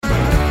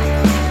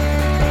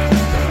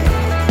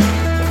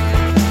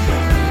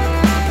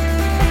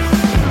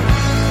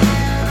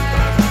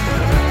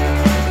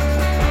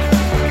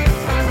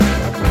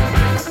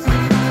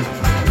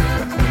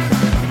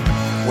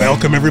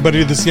Welcome, everybody,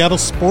 to the Seattle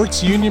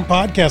Sports Union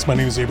Podcast. My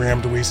name is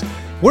Abraham DeWeese.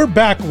 We're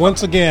back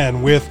once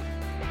again with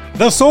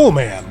the Soul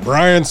Man,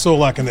 Brian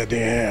Solak, and the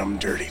damn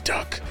Dirty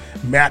Duck,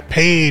 Matt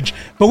Page.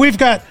 But we've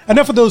got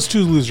enough of those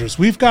two losers.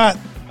 We've got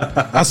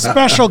a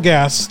special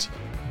guest,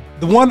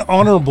 the one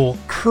honorable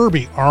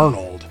Kirby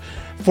Arnold,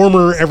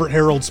 former Everett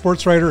Herald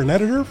sports writer and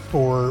editor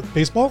for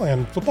baseball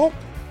and football,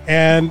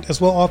 and as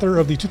well author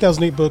of the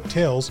 2008 book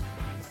Tales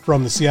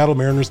from the Seattle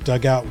Mariners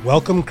Dugout.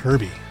 Welcome,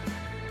 Kirby.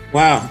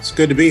 Wow, it's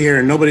good to be here.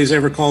 And nobody's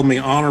ever called me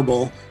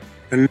honorable,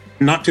 and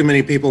not too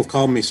many people have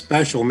called me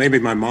special. Maybe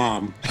my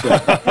mom. So.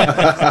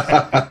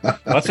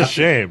 That's a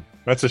shame.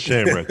 That's a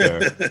shame right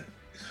there.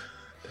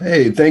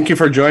 Hey, thank you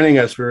for joining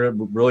us. We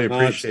really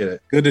appreciate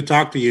it. Good to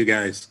talk to you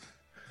guys.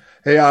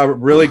 Hey,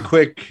 really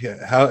quick,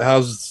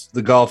 how's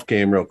the golf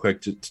game real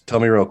quick? Just tell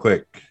me real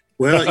quick.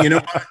 Well, you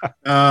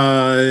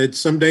know,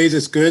 some days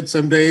it's good,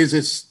 some days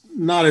it's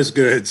not as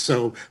good.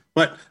 So,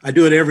 but I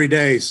do it every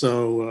day.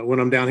 So when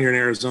I'm down here in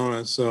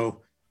Arizona,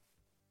 so.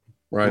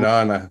 Right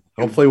on.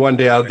 Hopefully one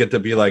day I'll get to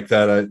be like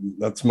that.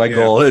 That's my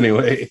goal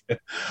anyway.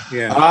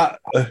 Yeah.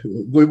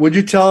 Would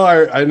you tell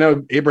I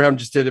know Abraham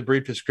just did a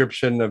brief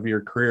description of your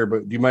career,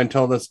 but do you mind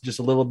telling us just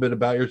a little bit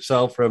about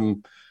yourself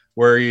from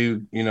where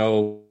you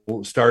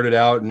started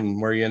out and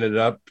where you ended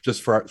up,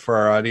 just for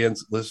our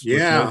audience listeners?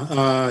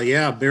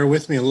 Bear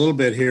with me a little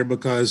bit here,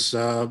 because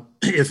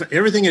if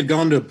everything had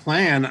gone to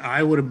plan,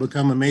 I would have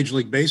become a Major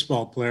League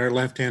Baseball player,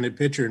 left-handed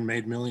pitcher, and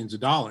made millions of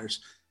dollars.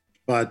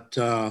 But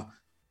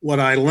what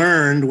I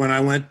learned when I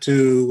went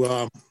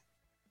to,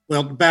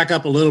 back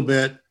up a little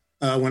bit,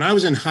 when I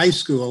was in high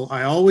school,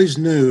 I always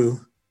knew,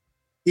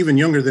 even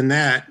younger than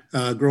that,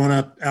 growing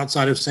up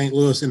outside of St.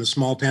 Louis in a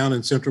small town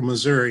in central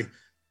Missouri,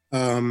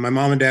 my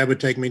mom and dad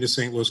would take me to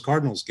St. Louis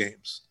Cardinals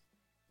games.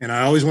 And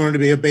I always wanted to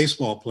be a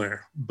baseball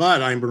player.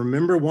 But I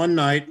remember one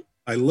night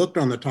I looked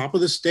on the top of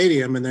the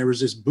stadium, and there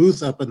was this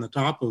booth up in the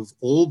top of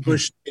Old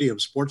Bush Stadium,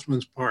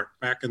 Sportsman's Park,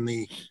 back in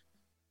the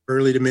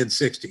early to mid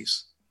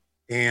 60s.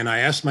 And I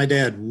asked my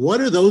dad,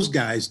 what are those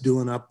guys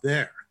doing up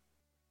there?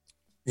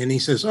 And he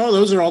says, oh,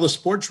 those are all the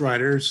sports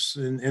writers.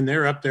 And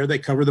they're up there. They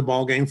cover the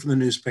ball game from the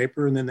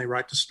newspaper, and then they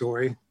write the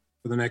story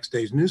for the next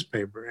day's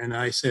newspaper. And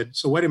I said,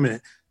 so wait a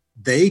minute.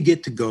 They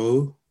get to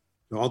go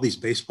to all these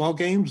baseball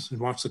games and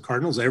watch the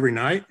Cardinals every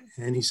night?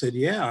 And he said,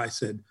 yeah. I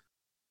said,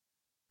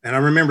 and I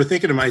remember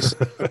thinking to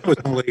myself, I was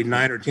only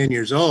 9 or 10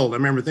 years old. I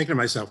remember thinking to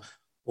myself,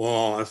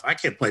 well, if I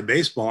can't play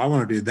baseball, I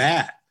want to do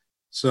that.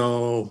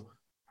 So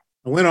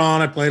I went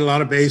on, I played a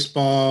lot of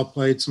baseball,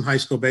 played some high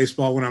school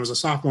baseball. When I was a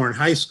sophomore in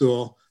high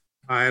school,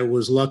 I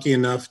was lucky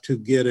enough to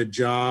get a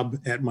job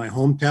at my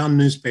hometown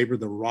newspaper,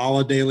 the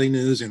Rolla Daily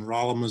News in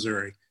Rolla,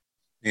 Missouri.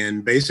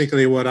 And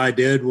basically what I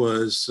did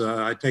was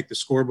I'd take the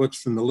scorebooks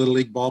from the Little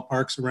League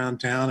ballparks around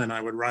town, and I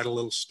would write a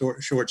little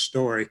short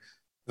story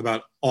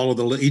about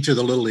each of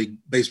the Little League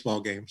baseball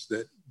games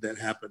that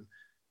happened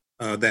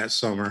that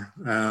summer.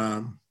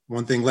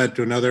 One thing led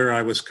to another.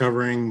 I was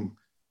covering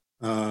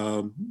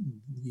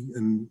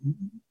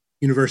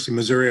University of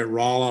Missouri at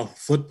Rolla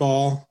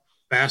football,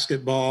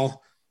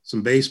 basketball,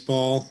 some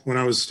baseball when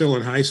I was still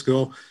in high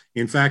school.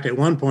 In fact, at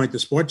one point, the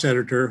sports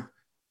editor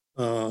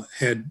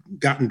had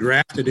gotten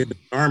drafted into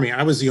the Army.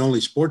 I was the only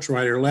sports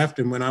writer left.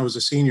 And when I was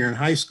a senior in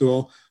high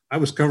school, I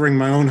was covering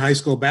my own high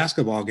school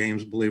basketball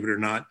games, believe it or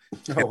not.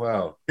 Oh,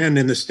 wow. And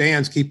in the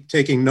stands, keep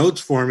taking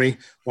notes for me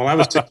while I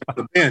was sitting on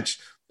the bench.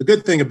 The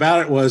good thing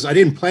about it was I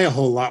didn't play a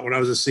whole lot when I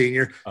was a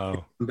senior.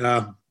 Oh.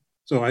 And,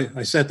 so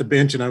I sat the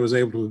bench and I was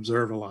able to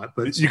observe a lot.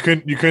 But you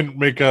couldn't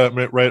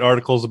write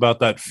articles about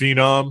that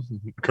phenom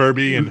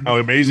Kirby and how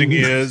amazing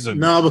he is.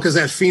 And no, because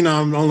that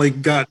phenom only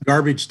got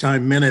garbage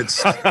time minutes.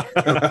 So,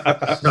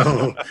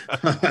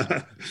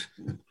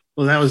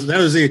 well, that was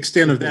the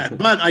extent of that.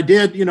 But I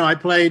did, I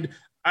played.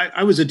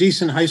 I was a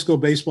decent high school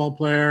baseball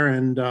player,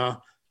 and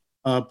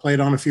played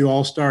on a few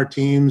all-star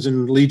teams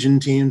and Legion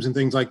teams and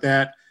things like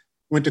that.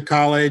 Went to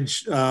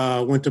college,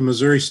 went to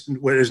Missouri,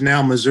 what is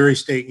now Missouri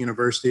State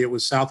University. It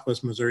was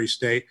Southwest Missouri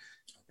State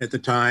at the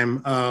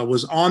time.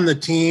 Was on the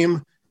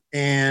team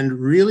and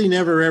really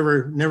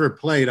never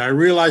played. I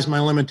realized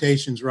my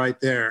limitations right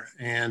there.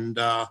 And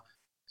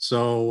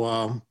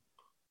so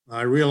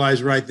I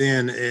realized right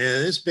then,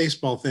 this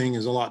baseball thing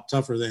is a lot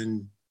tougher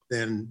than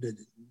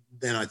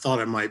I thought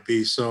it might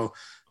be. So,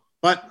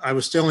 but I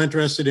was still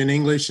interested in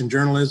English and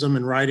journalism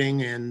and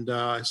writing. And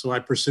so I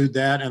pursued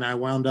that, and I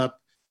wound up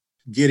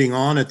getting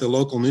on at the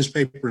local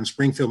newspaper in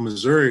Springfield,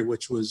 Missouri,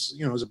 which was,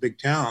 was a big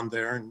town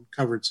there, and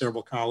covered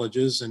several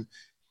colleges,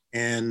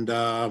 and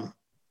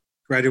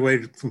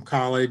graduated from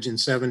college in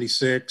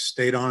 76,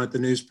 stayed on at the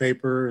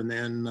newspaper. And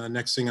then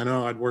next thing I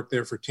know, I'd worked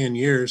there for 10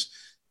 years.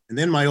 And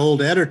then my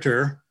old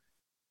editor,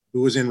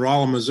 who was in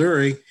Rolla,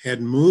 Missouri,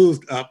 had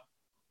moved up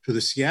to the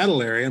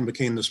Seattle area and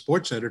became the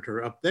sports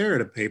editor up there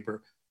at a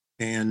paper.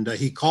 And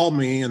he called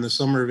me in the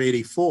summer of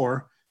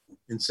 84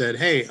 and said,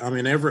 hey, I'm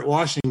in Everett,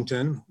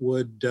 Washington.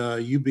 Would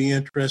you be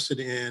interested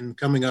in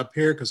coming up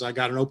here? Because I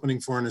got an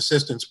opening for an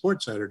assistant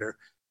sports editor.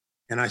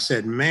 And I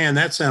said, man,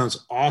 that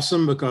sounds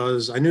awesome,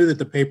 because I knew that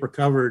the paper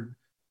covered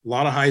a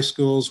lot of high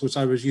schools, which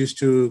I was used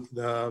to.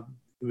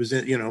 It was,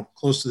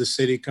 close to the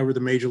city, covered the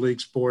major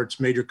league sports,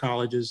 major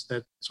colleges,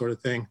 that sort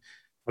of thing.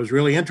 I was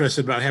really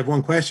interested, but I have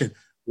one question.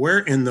 Where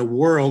in the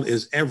world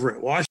is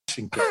Everett,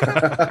 Washington?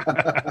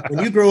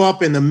 When you grow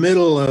up in the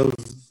middle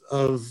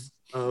of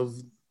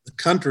the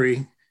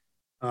country,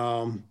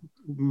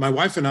 my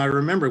wife and I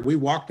remember we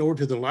walked over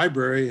to the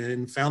library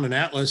and found an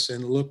atlas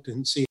and looked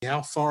and see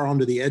how far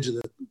onto the edge of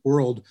the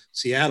world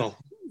Seattle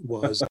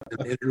was.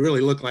 It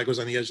really looked like it was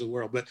on the edge of the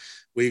world. But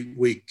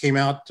we came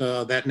out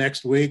that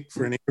next week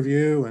for an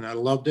interview, and I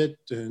loved it.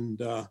 And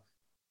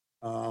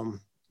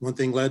one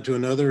thing led to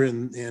another.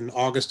 In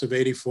August of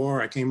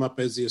 '84, I came up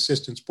as the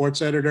assistant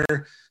sports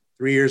editor.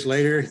 3 years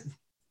later,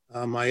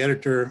 my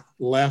editor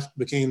left,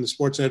 became the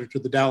sports editor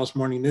of the Dallas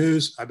Morning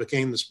News. I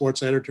became the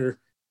sports editor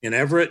in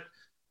Everett.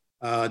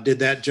 Did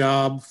that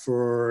job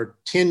for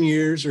 10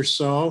 years or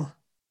so,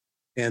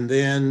 and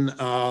then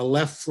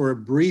left for a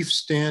brief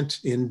stint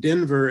in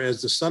Denver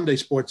as the Sunday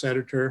sports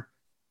editor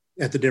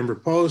at the Denver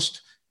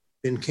Post,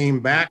 then came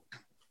back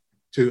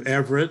to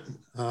Everett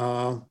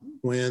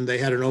when they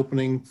had an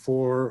opening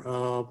for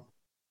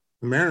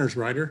the Mariners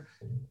writer.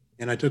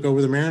 And I took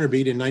over the Mariner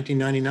beat in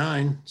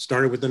 1999,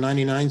 started with the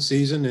 99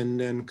 season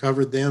and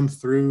covered them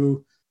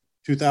through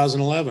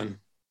 2011.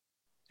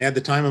 Had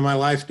the time of my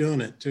life doing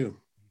it too.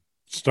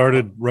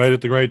 Started right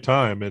at the right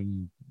time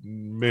and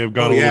may have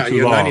gone a little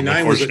too long, 99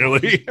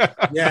 unfortunately.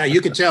 Yeah,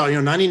 you could tell.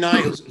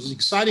 99 was an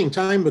exciting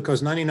time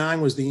because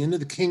 99 was the end of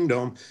the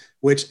Kingdom,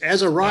 which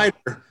as a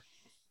writer,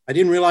 I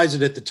didn't realize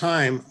it at the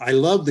time. I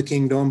loved the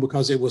Kingdom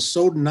because it was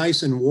so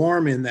nice and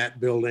warm in that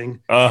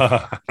building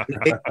in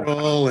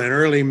April and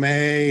early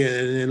May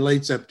and in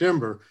late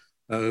September.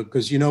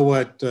 Because you know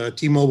what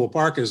T-Mobile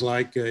Park is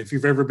like. If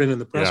you've ever been in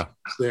the press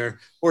box there,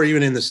 or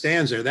even in the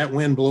stands there, that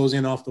wind blows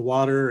in off the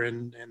water,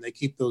 and they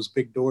keep those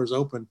big doors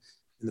open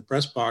in the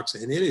press box,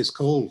 and it is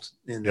cold.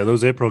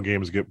 Those April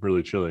games get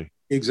really chilly.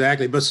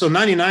 Exactly. But so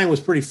 99 was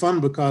pretty fun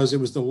because it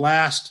was the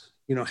last,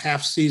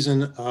 half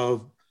season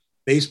of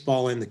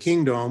baseball in the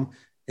Kingdom,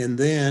 and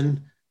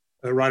then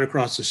right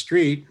across the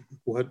street,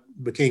 what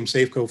became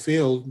Safeco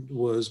Field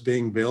was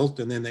being built,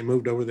 and then they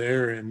moved over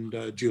there in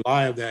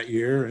July of that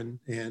year, and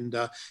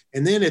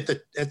then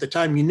at the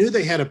time you knew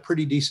they had a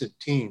pretty decent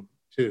team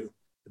too,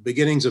 the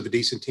beginnings of a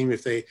decent team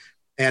if they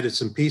added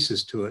some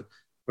pieces to it.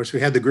 Of course, we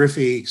had the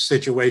Griffey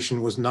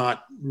situation was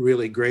not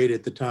really great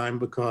at the time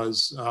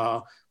because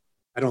I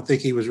don't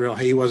think he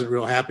wasn't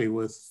real happy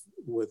with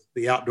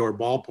the outdoor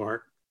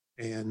ballpark,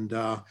 and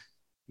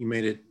he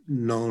made it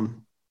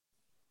known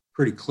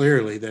pretty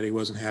clearly that he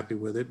wasn't happy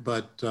with it.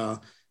 But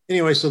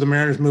anyway, so the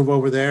Mariners move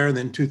over there, and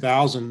then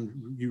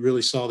 2000, you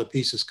really saw the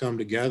pieces come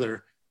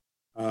together.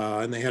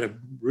 And they had a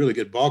really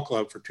good ball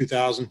club for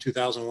 2000,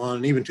 2001,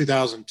 and even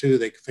 2002,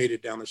 they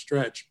faded down the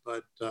stretch.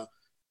 But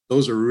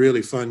those are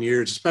really fun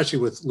years, especially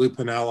with Lou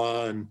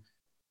Piniella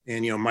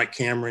and Mike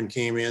Cameron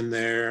came in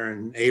there,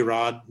 and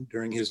A-Rod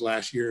during his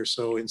last year or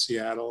so in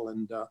Seattle,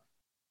 and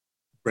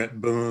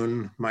Brett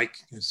Boone, Mike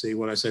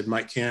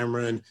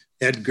Cameron,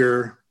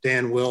 Edgar,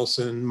 Dan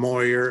Wilson,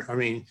 Moyer,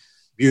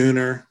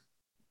 Buhner.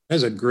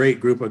 That's a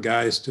great group of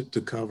guys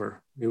to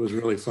cover. It was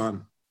really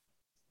fun.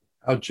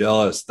 How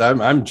jealous!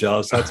 I'm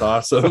jealous. That's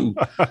awesome.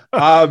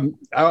 I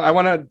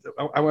want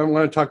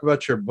to talk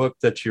about your book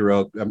that you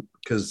wrote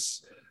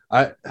because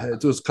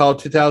it was called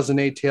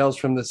 2008 Tales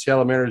from the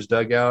Seattle Mariners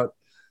Dugout.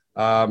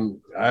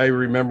 I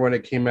remember when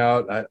it came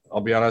out. I'll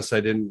be honest,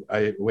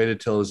 I waited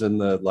till it was in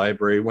the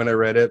library when I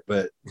read it,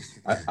 but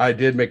I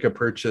did make a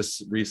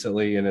purchase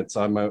recently, and it's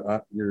on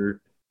my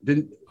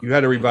you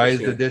had a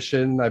revised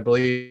edition, I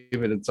believe,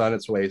 and it's on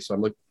its way. So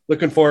I'm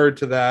looking forward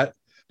to that.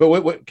 But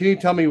what can you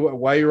tell me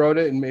why you wrote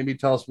it, and maybe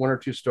tell us one or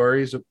two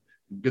stories,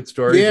 good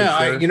stories? Yeah,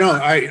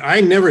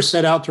 I never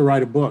set out to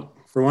write a book.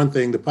 For one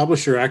thing, the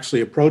publisher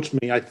actually approached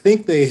me. I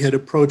think they had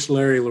approached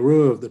Larry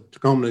LaRue of the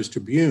Tacoma News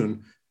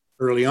Tribune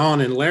early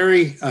on, and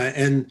Larry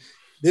and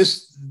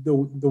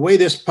the way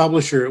this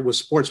publisher, it was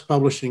Sports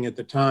Publishing at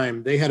the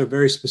time, they had a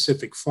very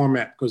specific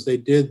format because they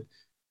did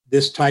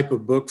this type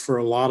of book for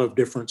a lot of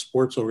different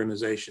sports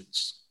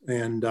organizations,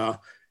 and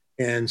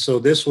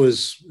so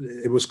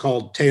it was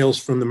called Tales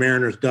from the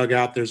Mariners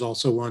Dugout. There's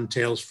also one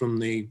Tales from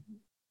the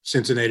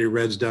Cincinnati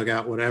Reds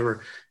Dugout,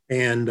 whatever,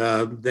 and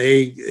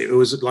it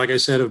was, like I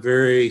said, a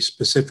very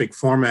specific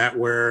format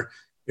where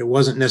it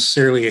wasn't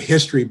necessarily a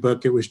history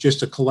book. It was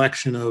just a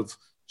collection of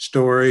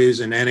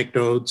stories and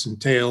anecdotes and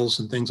tales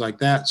and things like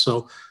that.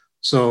 So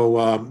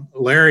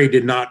Larry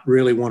did not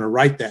really want to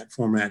write that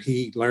format.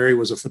 Larry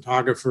was a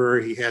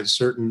photographer. He had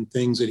certain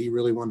things that he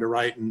really wanted to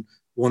write and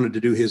wanted to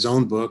do his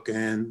own book.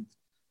 And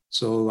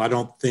so I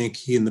don't think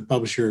he and the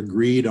publisher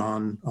agreed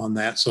on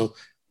that. So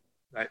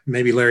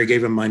maybe Larry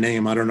gave him my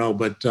name. I don't know.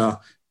 But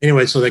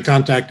anyway, so they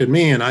contacted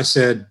me and I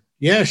said,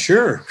 yeah,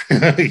 sure.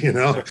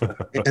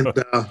 And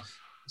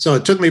so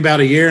it took me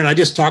about a year, and I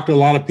just talked to a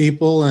lot of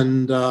people,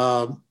 and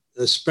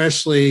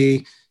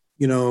especially,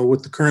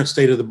 with the current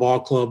state of the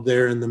ball club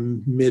there in the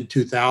mid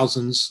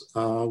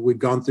 2000s, we'd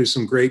gone through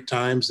some great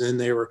times. Then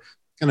they were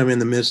kind of in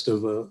the midst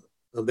of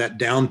that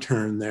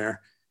downturn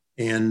there.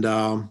 And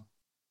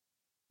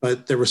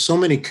but there were so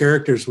many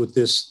characters with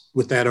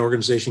that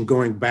organization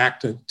going back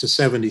to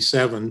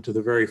 77 to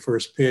the very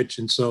first pitch.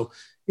 And so,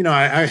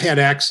 I had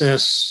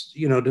access,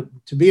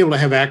 to be able to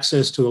have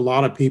access to a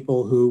lot of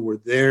people who were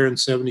there in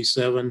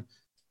 77,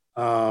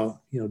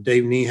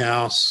 Dave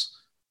Niehaus,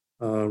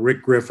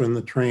 Rick Griffin,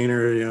 the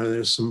trainer,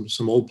 there's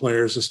some old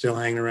players are still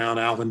hanging around,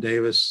 Alvin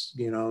Davis,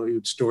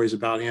 stories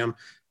about him.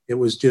 It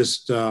was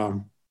just,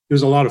 it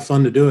was a lot of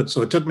fun to do it.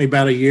 So it took me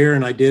about a year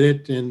and I did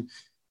it.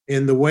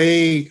 And the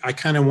way I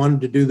kind of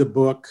wanted to do the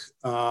book,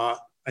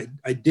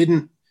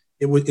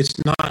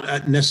 it's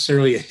not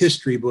necessarily a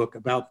history book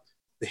about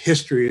the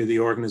history of the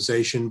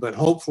organization, but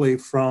hopefully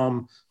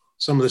from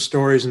some of the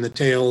stories and the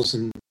tales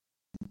and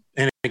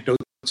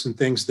anecdotes and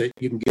things that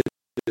you can get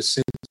a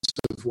sense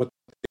of what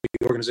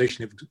the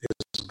organization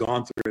has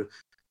gone through,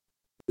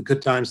 the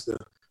good times, the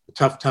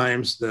tough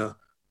times, the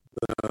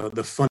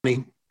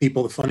funny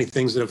people, the funny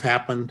things that have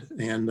happened,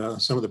 and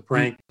some of the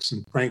pranks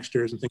and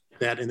pranksters and things like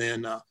that. And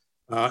then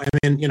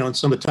and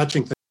some of the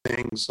touching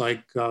things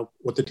like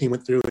what the team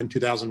went through in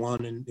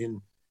 2001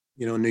 in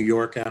New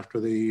York after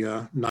the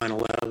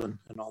 9/11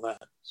 and all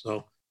that.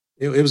 So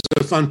it was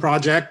a fun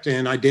project,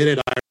 and I did it.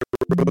 I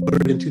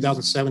wrote it in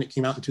 2007. It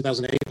came out in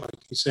 2008, like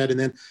you said. And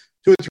then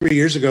 2 or 3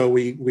 years ago,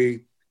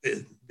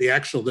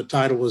 the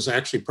title was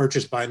actually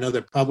purchased by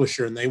another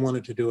publisher, and they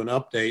wanted to do an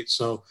update.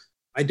 So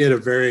I did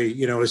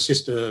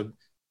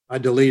I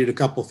deleted a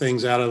couple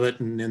things out of it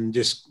and then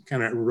just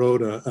kind of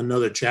wrote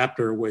another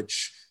chapter,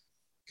 which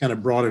kind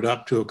of brought it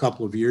up to a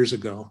couple of years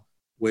ago,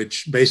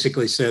 which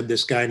basically said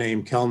this guy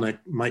named Kelnick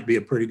might be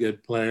a pretty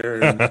good player,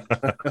 and a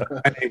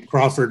guy named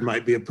Crawford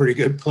might be a pretty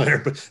good player,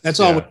 but that's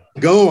all we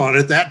could go on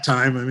at that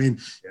time. I mean,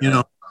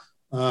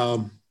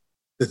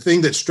 the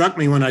thing that struck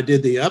me when I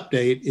did the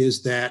update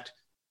is that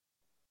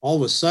all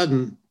of a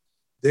sudden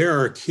there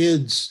are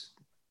kids.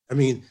 I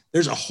mean,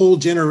 there's a whole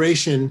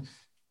generation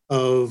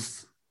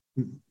of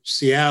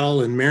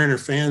Seattle and Mariner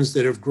fans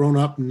that have grown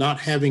up not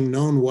having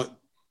known what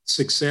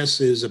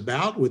success is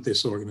about with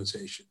this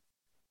organization,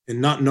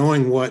 and not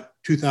knowing what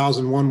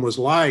 2001 was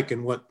like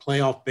and what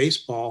playoff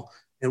baseball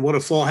and what a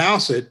full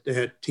house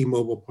at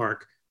T-Mobile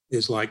Park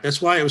is like.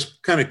 That's why it was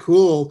kind of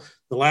cool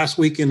the last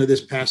weekend of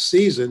this past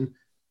season.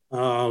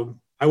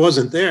 I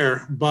wasn't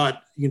there,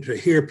 but to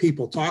hear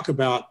people talk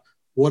about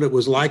what it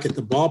was like at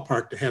the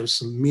ballpark to have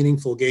some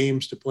meaningful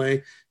games to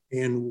play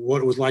and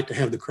what it was like to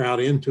have the crowd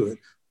into it.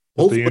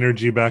 The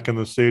energy back in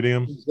the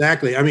stadium.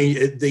 Exactly. I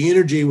mean, the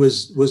energy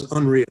was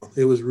unreal.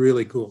 It was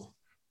really cool.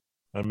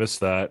 I missed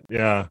that.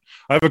 Yeah.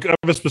 I have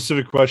a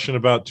specific question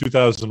about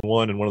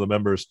 2001 and one of the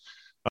members.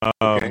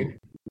 Okay.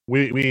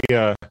 We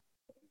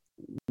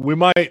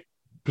might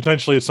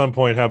potentially at some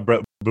point have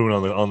Brett Boone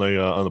on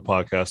the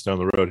podcast down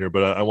the road here,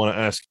 but I want to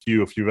ask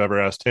you if you've ever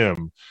asked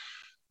him,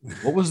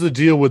 what was the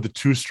deal with the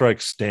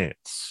 2-strike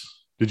stance?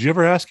 Did you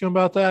ever ask him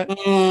about that?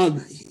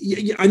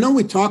 Yeah, I know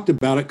we talked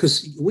about it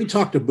because we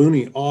talked to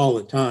Booney all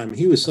the time.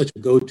 He was such a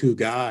go-to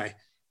guy.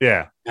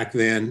 Yeah. Back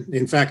then.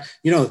 In fact,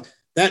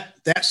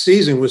 that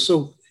season was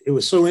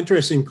so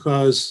interesting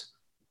because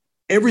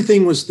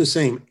everything was the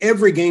same.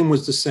 Every game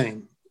was the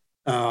same.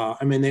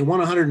 I mean, they won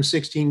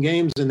 116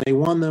 games, and they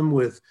won them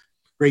with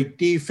great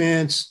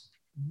defense,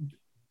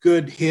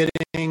 good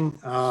hitting,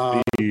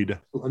 speed,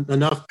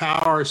 enough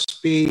power,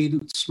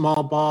 speed,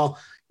 small ball.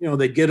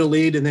 They get a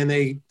lead, and then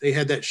they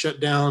had that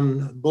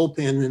shutdown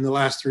bullpen in the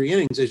last 3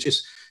 innings. It's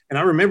just, and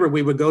I remember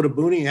we would go to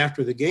Booney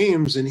after the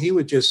games, and he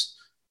would just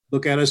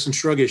look at us and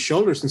shrug his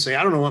shoulders and say,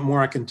 "I don't know what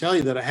more I can tell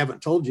you that I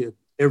haven't told you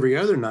every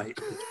other night."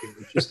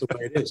 It's just the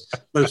way it is.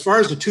 But as far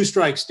as the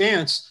 2-strike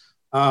stance,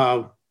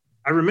 I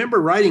remember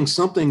writing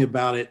something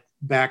about it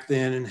back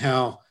then, and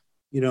how,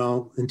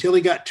 until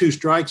he got 2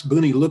 strikes,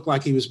 Booney looked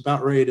like he was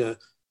about ready to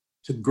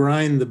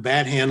grind the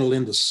bat handle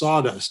into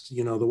sawdust,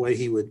 the way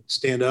he would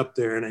stand up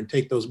there and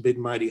take those big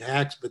mighty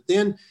hacks. But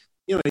then,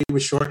 he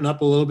would shorten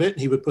up a little bit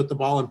and he would put the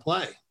ball in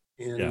play.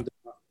 And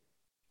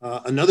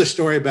another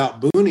story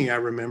about Booney I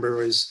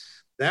remember is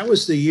that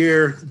was the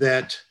year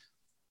that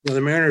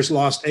the Mariners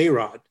lost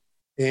A-Rod.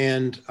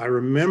 And I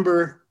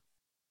remember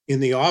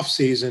in the off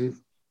season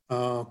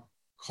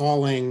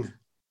calling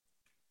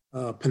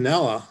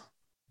Piniella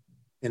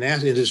and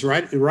asked, it is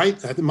right.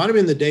 It might have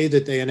been the day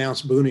that they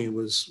announced Booney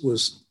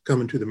was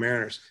coming to the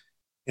Mariners.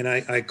 And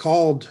I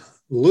called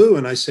Lou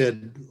and I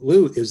said,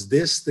 "Lou, is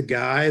this the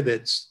guy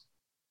that's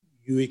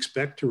you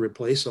expect to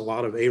replace a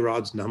lot of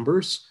A-Rod's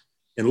numbers?"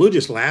 And Lou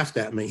just laughed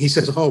at me. He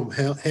says, "Oh,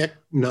 heck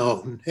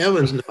no,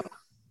 heavens no."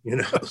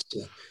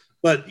 So,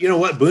 but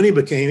what Booney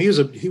became, he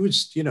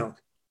was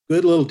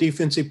good little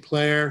defensive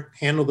player,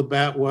 handled the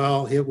bat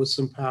well, hit with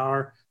some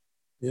power,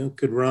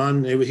 could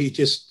run.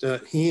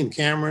 He and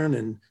Cameron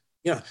and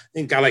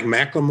a guy like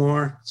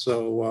McLemore.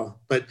 So,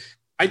 but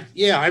I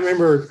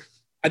remember.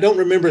 I don't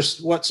remember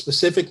what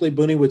specifically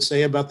Booney would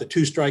say about the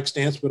 2-strike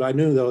stance, but I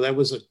knew though that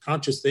was a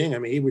conscious thing. I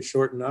mean, he would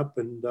shorten up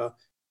and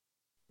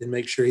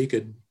make sure he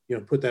could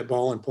put that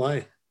ball in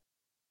play.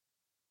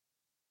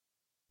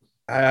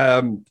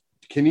 Can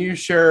you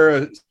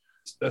share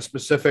a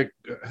specific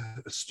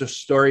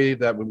story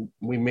that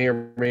we may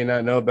or may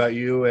not know about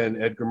you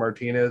and Edgar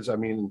Martinez? I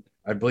mean,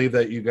 I believe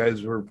that you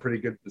guys were pretty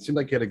good. It seemed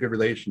like you had a good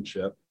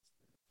relationship.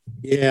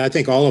 Yeah, I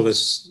think all of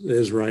us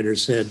as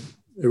writers had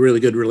a really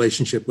good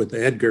relationship with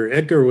Edgar.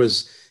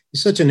 He's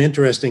such an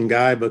interesting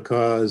guy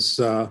because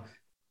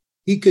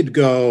he could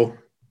go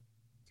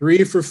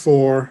 3 for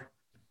 4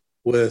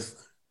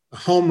 with a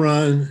home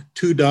run,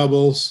 2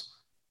 doubles,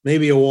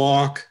 maybe a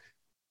walk,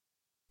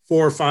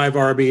 4 or 5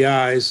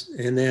 RBIs,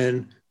 and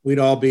then we'd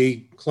all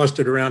be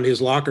clustered around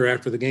his locker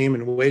after the game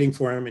and waiting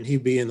for him, and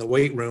he'd be in the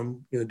weight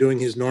room, doing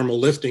his normal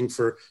lifting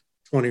for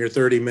 20 or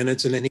 30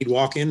 minutes, and then he'd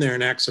walk in there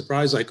and act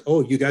surprised, like,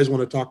 "Oh, you guys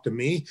want to talk to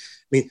me?"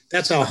 I mean,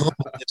 that's how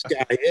humble this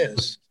guy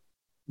is.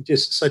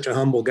 Just such a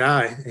humble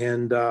guy,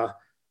 and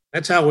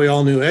that's how we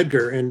all knew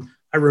Edgar. And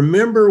I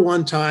remember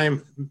one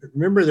time,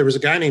 there was a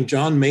guy named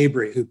John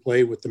Mabry who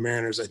played with the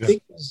Mariners. I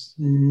think it was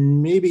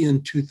maybe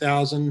in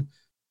 2000,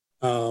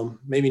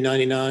 maybe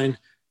 99.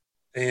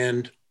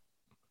 And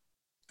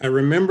I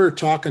remember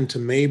talking to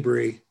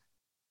Mabry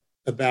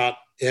about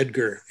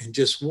Edgar and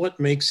just what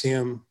makes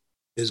him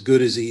as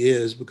good as he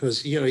is,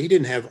 because, he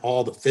didn't have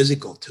all the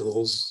physical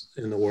tools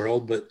in the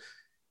world,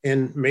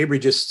 and Mabry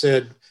just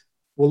said,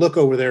 "Well, look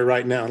over there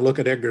right now and look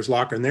at Edgar's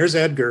locker." And there's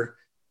Edgar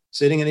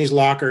sitting in his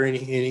locker, and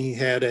he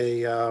had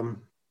an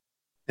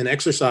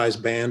exercise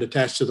band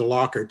attached to the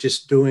locker,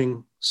 just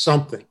doing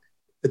something.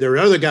 There were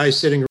other guys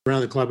sitting around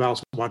the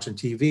clubhouse watching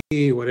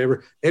TV,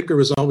 whatever. Edgar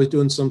was always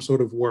doing some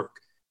sort of work.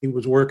 He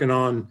was working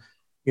on,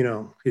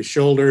 his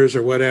shoulders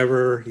or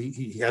whatever.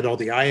 He had all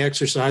the eye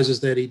exercises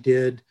that he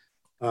did.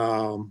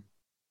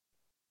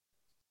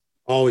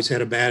 Always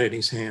had a bat in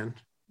his hand,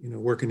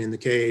 working in the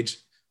cage.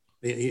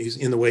 He's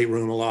in the weight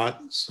room a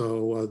lot.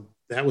 So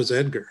that was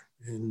Edgar.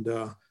 And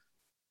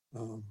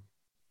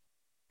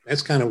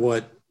that's kind of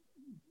what,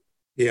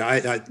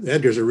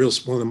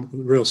 Edgar's one of the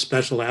real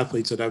special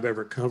athletes that I've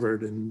ever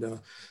covered. And I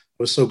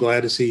was so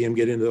glad to see him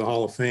get into the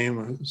Hall of Fame.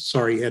 I'm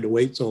sorry he had to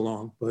wait so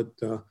long, but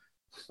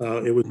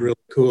it was really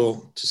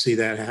cool to see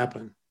that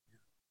happen.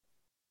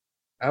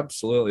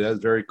 Absolutely. That's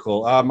very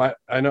cool. I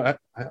know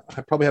I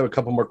probably have a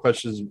couple more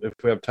questions if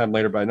we have time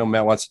later, but I know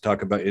Matt wants to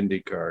talk about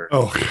IndyCar.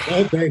 Oh,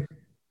 okay.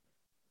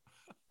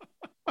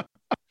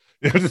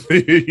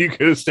 You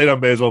could have stayed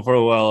on baseball for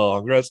a while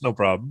longer. That's no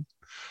problem.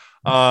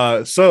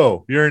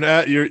 So you're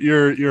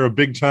a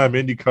big time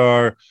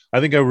IndyCar.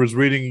 I think I was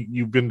reading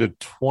you've been to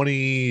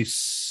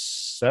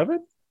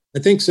 27. I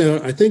think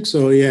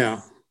so.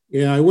 Yeah.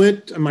 I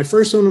went. My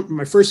first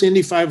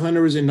Indy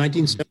 500 was in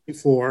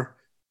 1974.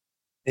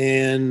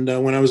 And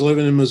when I was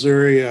living in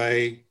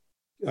Missouri,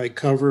 I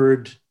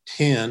covered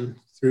 10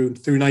 through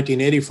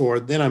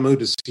 1984. Then I moved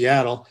to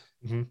Seattle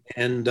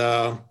and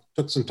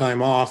took some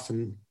time off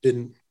and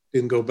didn't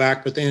go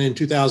back. But then in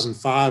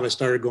 2005, I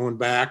started going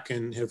back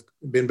and have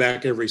been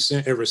back ever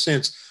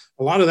since.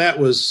 A lot of that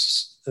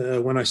was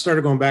when I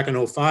started going back in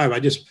 2005. I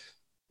just,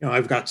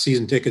 I've got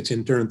season tickets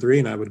in Turn 3,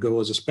 and I would go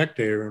as a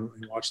spectator and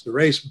watch the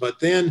race. But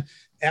then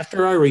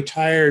after I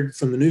retired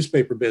from the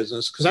newspaper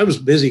business, because I was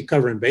busy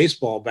covering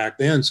baseball back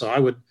then, so I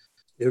would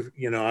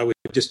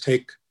just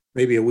take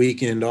maybe a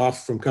weekend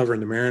off from covering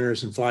the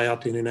Mariners and fly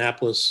out to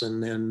Indianapolis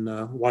and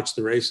then watch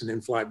the race and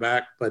then fly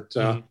back. But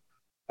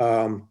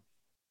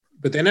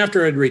then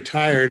after I'd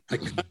retired, I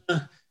kind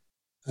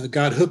of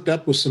got hooked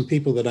up with some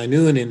people that I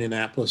knew in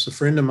Indianapolis. A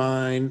friend of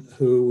mine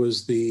who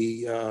was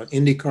the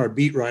IndyCar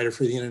beat writer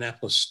for the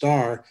Indianapolis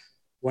Star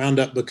wound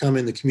up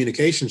becoming the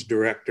communications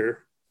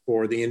director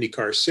for the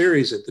IndyCar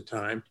series at the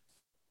time.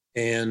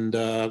 And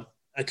I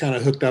kind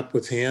of hooked up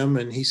with him,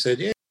 and he said,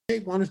 "Hey,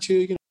 why don't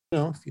you,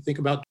 if you think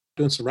about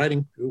doing some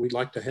writing, we'd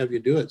like to have you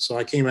do it." So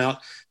I came out.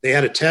 They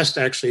had a test,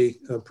 actually,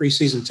 a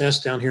preseason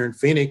test down here in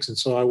Phoenix. And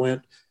so I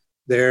went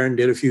there and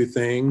did a few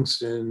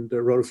things and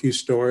wrote a few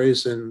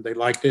stories, and they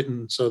liked it.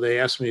 And so they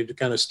asked me to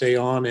kind of stay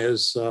on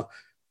as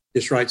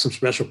just write some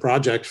special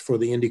projects for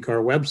the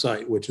IndyCar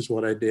website, which is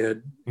what I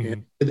did.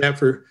 And I did that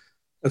for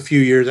a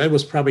few years. That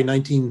was probably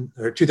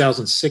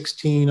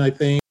 2016, I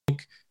think.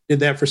 Did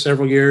that for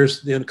several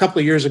years. Then a couple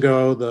of years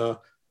ago, the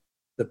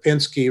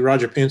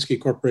Roger Penske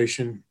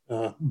Corporation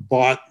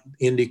bought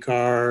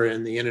IndyCar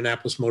and the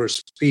Indianapolis Motor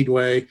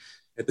Speedway.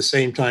 At the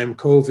same time,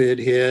 COVID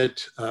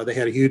hit. They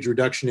had a huge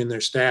reduction in their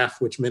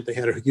staff, which meant they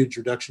had a huge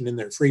reduction in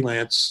their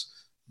freelance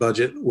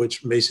budget,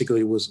 which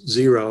basically was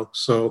zero.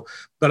 So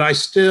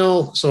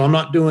I'm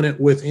not doing it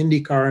with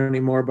IndyCar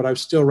anymore, but I'm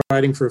still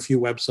writing for a few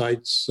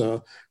websites.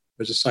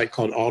 There's a site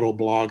called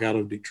Autoblog out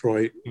of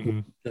Detroit.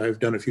 I've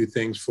done a few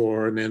things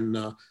for, and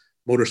then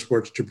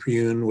Motorsports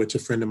Tribune, which a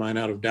friend of mine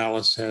out of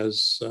Dallas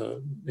has,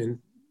 and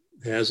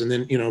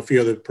then a few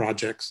other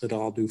projects that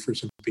I'll do for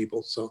some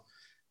people. So,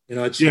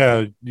 it's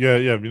an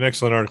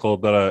excellent article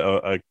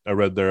that I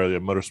read there, the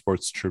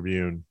Motorsports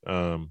Tribune.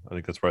 I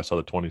think that's where I saw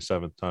the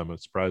 27th time.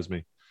 It surprised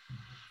me.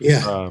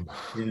 Yeah.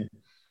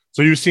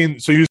 So you've seen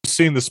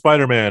the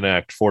Spider-Man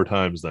act 4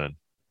 times then?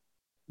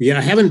 Yeah,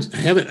 I haven't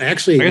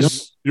actually. I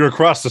guess you're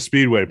across the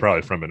speedway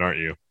probably from it, aren't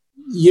you?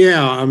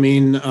 Yeah, I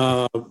mean,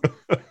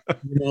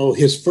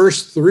 his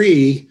first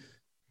 3,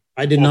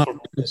 I did not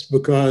witness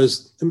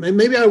because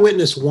maybe I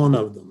witnessed one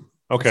of them.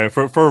 Okay,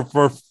 for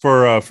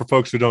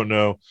folks who don't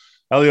know,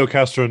 Elio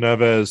Castro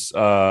Neves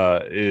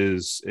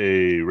is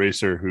a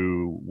racer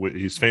who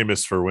he's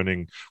famous for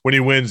winning. When he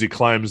wins, he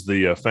climbs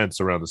the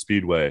fence around the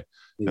speedway,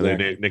 exactly.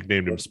 And they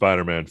nicknamed him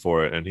Spider-Man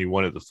for it. And he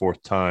won it the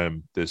fourth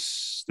time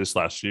this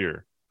last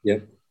year.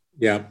 Yep,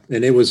 yeah,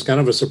 and it was kind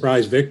of a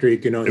surprise victory.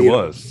 You know, it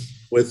was.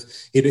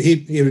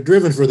 He was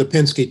driven for the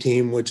Penske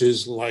team, which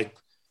is like,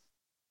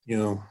 you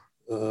know,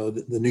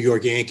 the New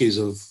York Yankees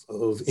of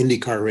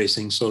IndyCar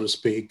racing, so to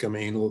speak. I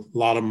mean, a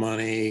lot of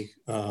money,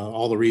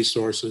 all the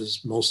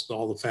resources,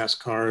 all the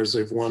fast cars.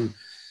 They've won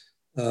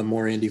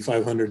more Indy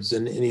 500s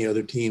than any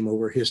other team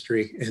over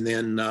history. And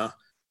then,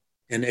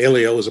 and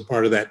Elio was a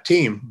part of that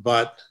team.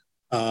 But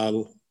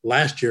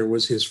last year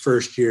was his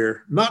first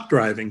year not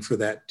driving for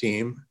that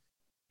team.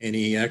 And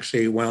he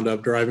actually wound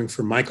up driving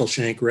for Michael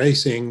Shank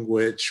Racing,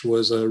 which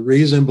was a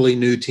reasonably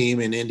new team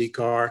in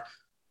IndyCar,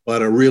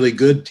 but a really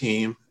good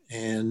team.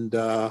 And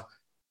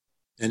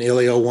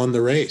Elio won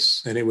the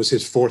race, and it was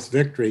his fourth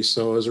victory.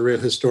 So it was a real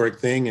historic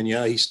thing. And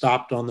yeah, he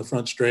stopped on the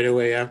front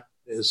straightaway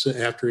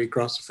after he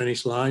crossed the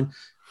finish line,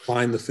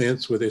 climbed the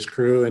fence with his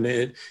crew. And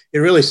it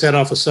really set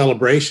off a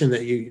celebration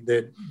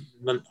that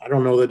I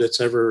don't know that it's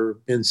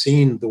ever been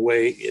seen the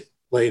way it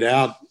played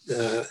out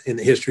in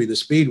the history of the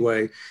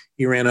Speedway.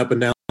 He ran up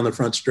and down the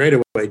front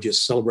straightaway,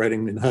 just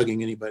celebrating and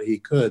hugging anybody he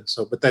could.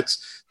 So, but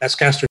that's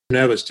Castro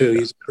Neves too.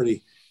 He's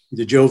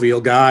a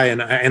jovial guy.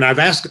 And I've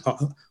asked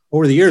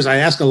over the years, I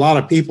ask a lot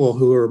of people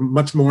who are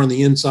much more on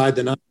the inside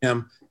than I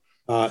am,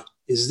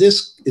 is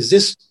this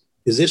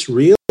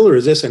real or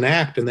is this an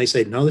act? And they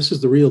say, no, this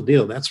is the real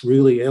deal. That's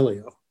really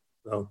Elio.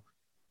 So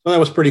that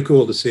was pretty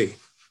cool to see.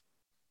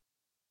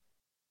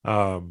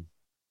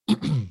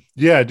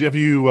 Yeah. Have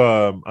you,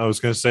 I was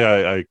going to say,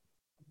 I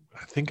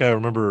think I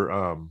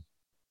remember,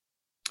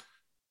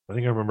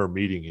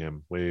 meeting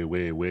him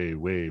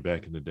way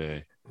back in the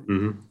day.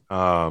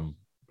 Mm-hmm.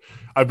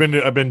 I've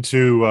been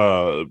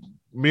to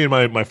me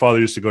and my father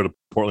used to go to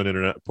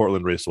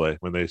Portland Raceway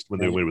when it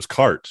was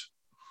kart,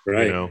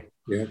 right? You know,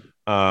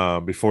 yeah.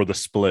 Before the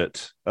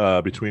split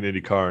between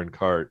IndyCar and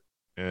kart,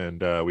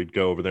 and we'd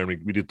go over there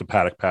and we did the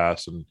paddock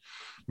pass and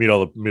meet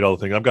all the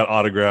things. I've got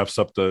autographs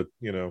up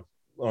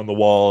on the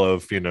wall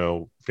of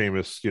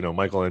famous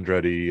Michael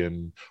Andretti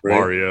and right.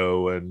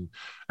 Mario and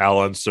Al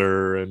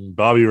Unser and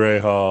Bobby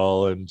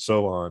Rahal and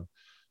so on.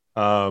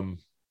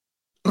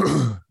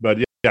 But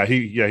yeah,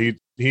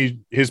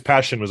 his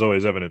passion was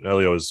always evident.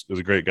 Elio was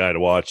a great guy to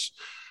watch.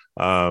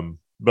 But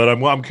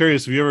I'm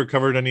curious, have you ever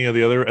covered any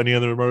other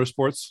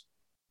motorsports?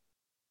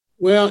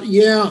 Well,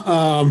 yeah.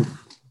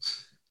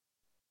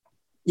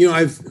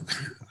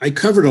 I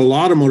covered a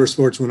lot of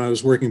motorsports when I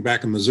was working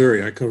back in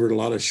Missouri. I covered a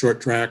lot of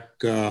short track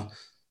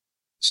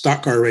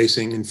stock car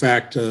racing. In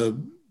fact,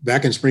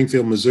 back in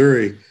Springfield,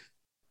 Missouri,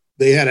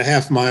 they had a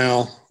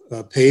half-mile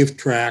paved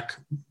track,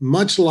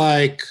 much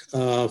like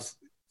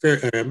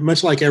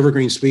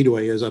Evergreen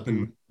Speedway is up in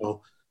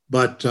Mexico.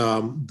 But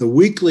the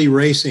weekly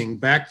racing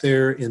back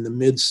there in the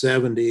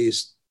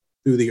mid-'70s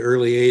through the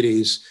early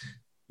 '80s,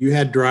 you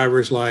had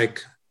drivers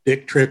like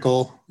Dick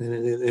Trickle,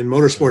 and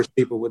motorsports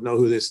people would know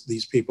who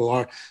these people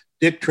are.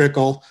 Dick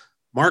Trickle.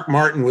 Mark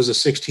Martin was a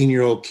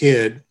 16-year-old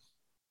kid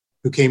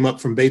who came up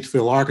from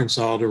Batesville,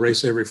 Arkansas to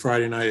race every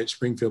Friday night at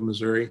Springfield,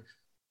 Missouri.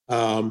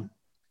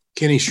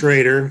 Kenny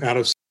Schrader out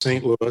of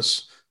St.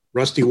 Louis.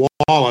 Rusty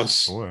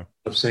Wallace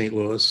of St.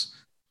 Louis.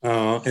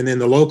 And then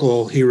the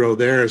local hero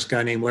there is a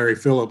guy named Larry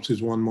Phillips,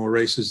 who's won more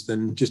races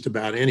than just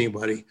about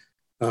anybody.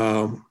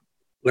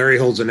 Larry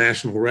holds a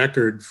national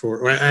record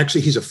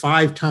he's a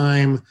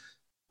 5-time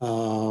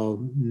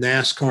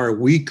NASCAR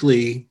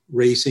weekly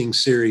racing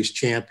series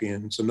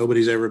champion. So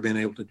nobody's ever been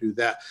able to do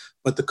that.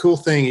 But the cool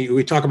thing,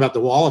 we talk about the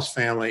Wallace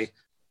family.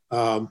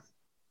 The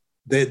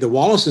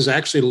Wallaces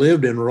actually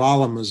lived in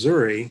Rolla,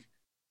 Missouri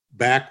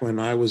back when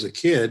I was a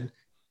kid.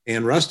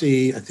 And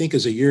Rusty, I think,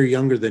 is a year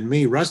younger than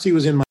me. Rusty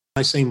was in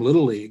my same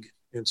Little League.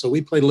 And so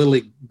we played Little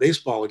League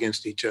baseball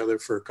against each other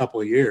for a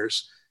couple of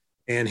years.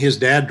 And his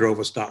dad drove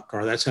a stock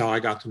car. That's how I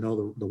got to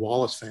know the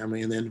Wallace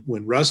family. And then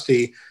when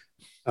Rusty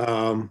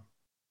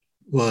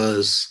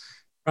was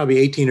probably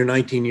 18 or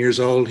 19 years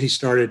old, he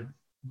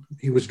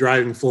was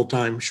driving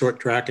full-time short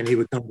track, and he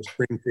would come to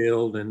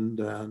Springfield. And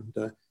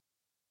I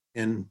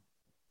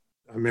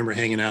remember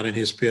hanging out in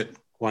his pit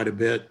quite a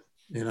bit.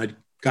 And I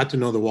got to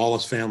know the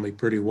Wallace family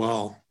pretty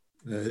well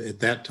at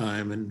that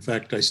time. And in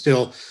fact, I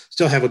still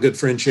have a good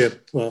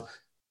friendship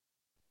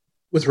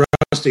with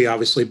Rusty,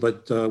 obviously,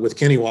 but with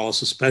Kenny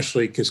Wallace,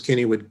 especially because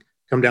Kenny would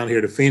come down here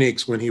to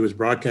Phoenix when he was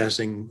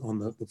broadcasting on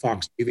the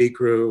Fox TV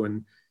crew,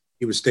 and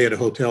he would stay at a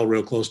hotel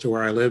real close to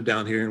where I lived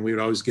down here, and we would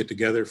always get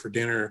together for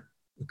dinner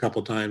a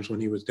couple times when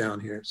he was down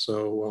here.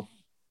 So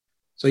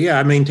yeah,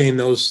 I maintained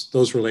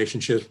those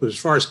relationships. But as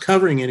far as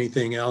covering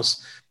anything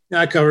else,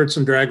 I covered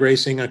some drag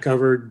racing. I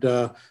covered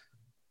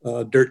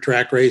dirt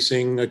track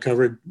racing. I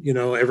covered,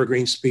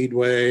 Evergreen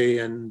Speedway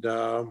and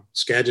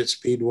Skagit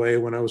Speedway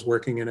when I was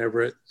working in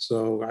Everett.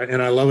 So,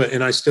 I love it.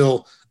 And I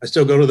still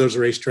go to those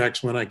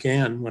racetracks when I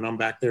can, when I'm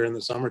back there in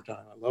the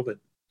summertime. I love it.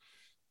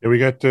 Yeah, we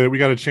got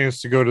a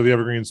chance to go to the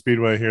Evergreen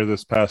Speedway here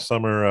this past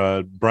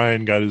summer.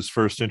 Brian got his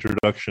first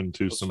introduction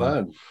to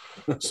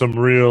some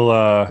real,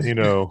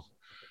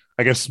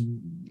 I guess,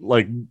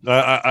 like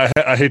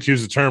I hate to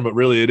use the term, but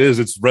really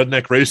it's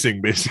redneck racing.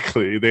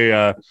 Basically, we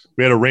had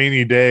a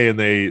rainy day and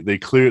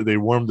they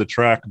warmed the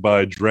track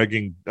by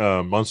dragging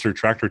Munster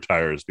tractor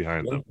tires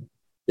behind them.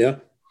 Yeah,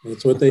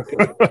 that's what they do.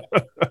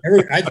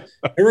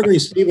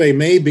 Evergreen Speedway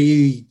may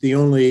be the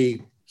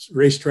only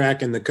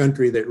racetrack in the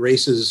country that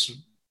races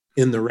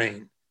in the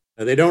rain.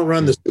 Now, they don't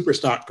run the super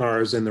stock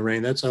cars in the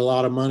rain. That's a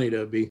lot of money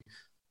to be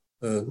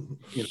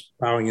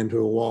plowing into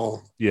a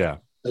wall. Yeah,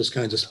 those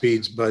kinds of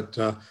speeds, but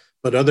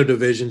other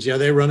divisions,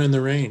 they run in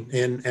the rain.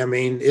 And I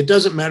mean, it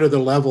doesn't matter the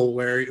level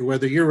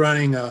whether you're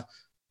running a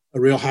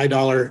real high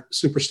dollar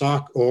super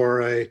stock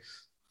or a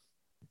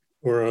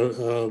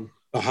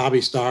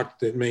hobby stock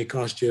that may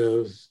cost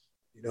you,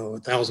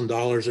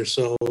 $1,000 or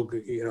so,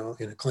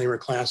 in a claimer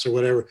class or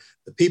whatever.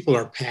 The people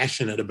are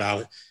passionate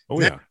about it. Oh,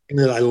 yeah. That's the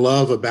thing that I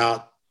love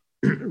about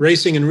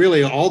racing, and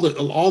really all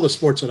the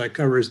sports that I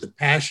cover, is the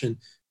passion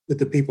that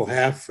the people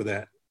have for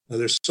that.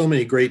 There's so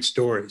many great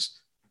stories.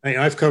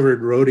 I've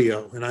covered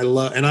rodeo, and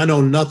I know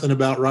nothing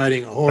about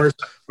riding a horse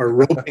or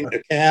roping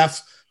a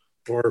calf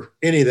or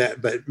any of that.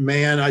 But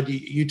man,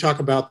 you talk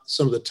about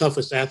some of the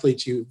toughest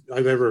athletes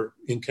I've ever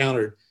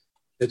encountered.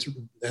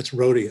 That's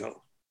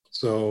rodeo.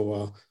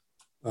 So,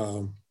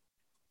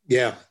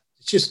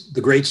 it's just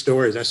the great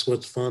stories. That's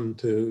what's fun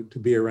to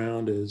be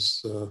around, is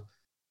to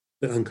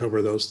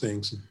uncover those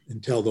things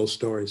and tell those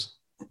stories.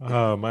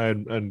 I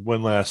had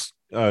one last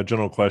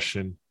general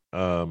question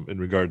in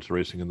regards to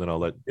racing, and then I'll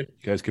let you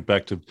guys get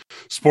back to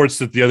sports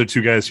that the other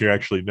two guys here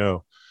actually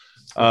know.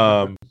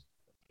 I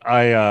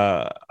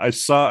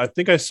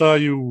think I saw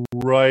you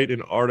write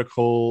an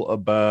article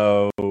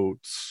about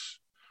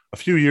a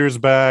few years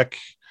back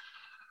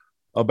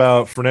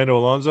about Fernando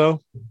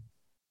Alonso.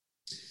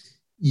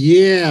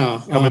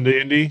 Yeah. Coming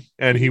to Indy,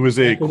 and he was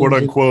a quote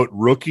unquote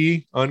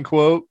rookie,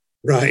 unquote.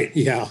 Right.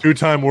 Yeah.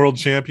 2-time world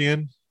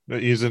champion.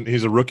 He's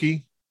a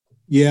rookie.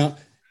 Yeah.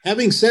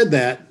 Having said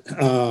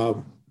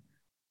that,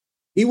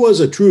 he was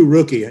a true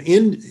rookie at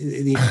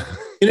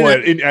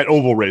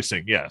oval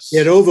racing. Yes.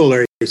 At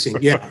oval racing.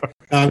 Yeah.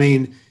 I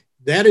mean,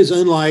 that is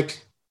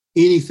unlike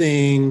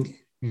anything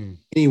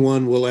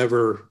anyone will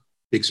ever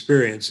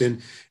experience.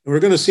 And we're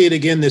going to see it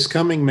again this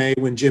coming May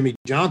when Jimmy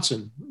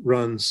Johnson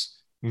runs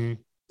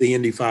the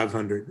Indy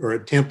 500, or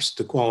attempts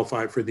to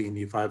qualify for the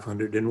Indy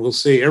 500. And we'll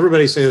see.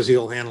 Everybody says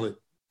he'll handle it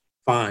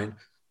fine.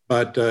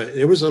 But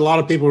there was a lot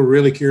of people who were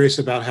really curious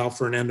about how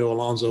Fernando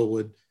Alonso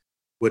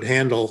would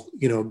handle,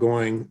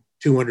 going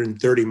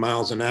 230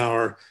 miles an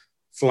hour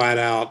flat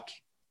out.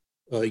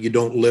 You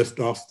don't lift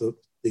off the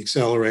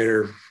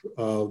accelerator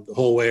the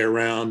whole way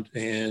around,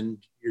 and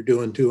you're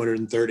doing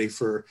 230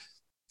 for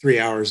 3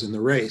 hours in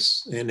the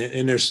race. And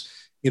there's,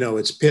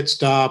 it's pit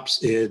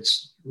stops,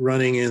 it's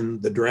running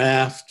in the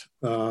draft.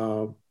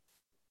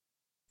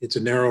 It's a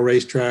narrow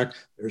racetrack.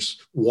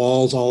 There's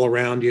walls all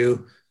around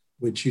you,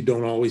 which you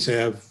don't always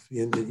have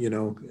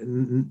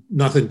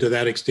nothing to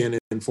that extent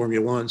in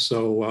Formula One.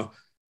 So,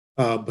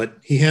 but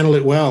he handled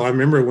it well. I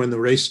remember when the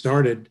race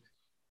started,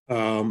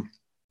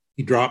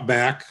 he dropped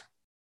back.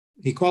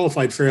 He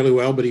qualified fairly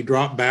well, but he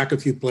dropped back a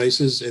few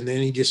places, and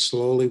then he just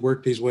slowly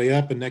worked his way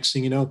up. And next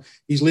thing you know,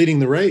 he's leading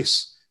the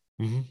race.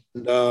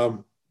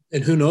 Mm-hmm.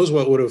 And who knows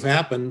what would have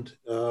happened,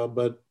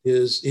 but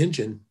his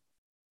engine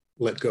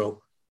let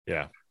go.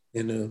 Yeah.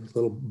 In a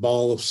little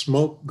ball of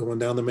smoke going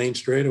down the main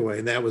straightaway,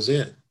 and that was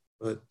it.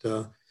 But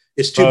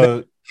it's too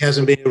bad he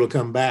hasn't been able to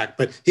come back.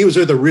 But he was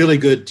with a really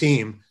good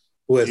team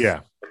with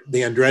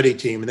the Andretti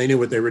team, and they knew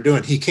what they were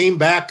doing. He came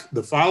back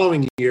the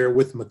following year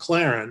with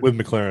McLaren.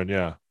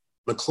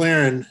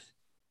 McLaren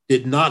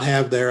did not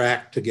have their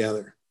act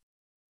together.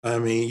 I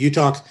mean,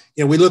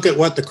 we look at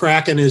what the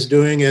Kraken is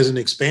doing as an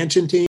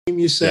expansion team,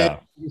 you see,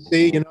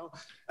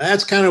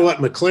 that's kind of what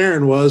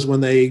McLaren was when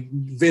they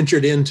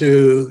ventured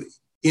into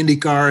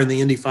IndyCar and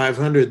the Indy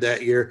 500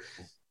 that year.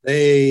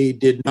 They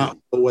did not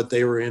know what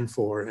they were in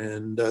for,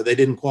 and they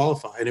didn't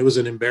qualify, and it was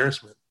an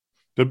embarrassment.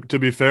 To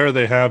be fair,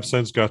 they have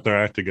since got their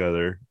act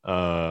together.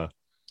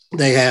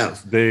 They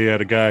have. They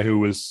had a guy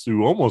who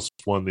almost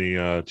won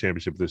the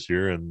championship this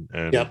year, and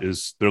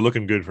they're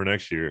looking good for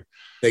next year.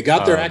 They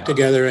got their act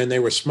together, and they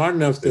were smart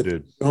enough that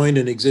they joined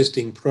an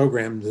existing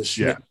program, the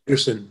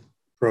Schmidt-Peterson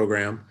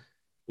program,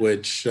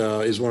 which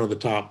is one of the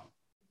top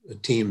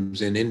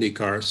teams in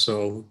IndyCar.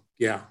 So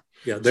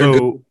they're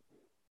good.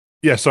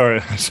 Yeah, sorry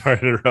to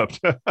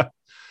interrupt.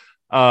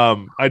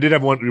 I did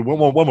have one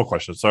more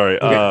question. Sorry.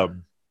 Okay.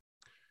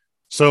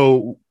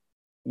 So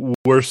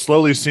we're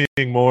slowly seeing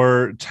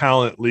more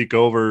talent leak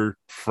over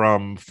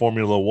from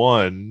Formula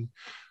One.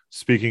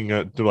 Speaking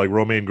to like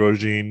Romain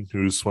Grosjean,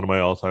 who's one of my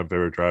all-time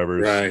favorite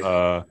drivers,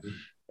 right.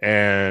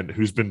 And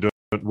who's been doing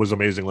was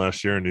amazing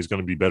last year, and he's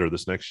going to be better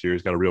this next year.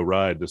 He's got a real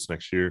ride this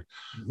next year.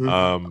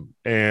 Mm-hmm.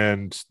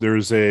 And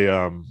there's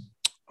a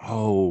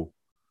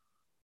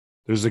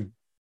there's a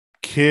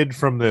kid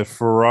from the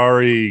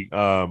Ferrari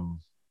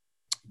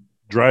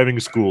driving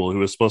school who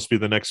was supposed to be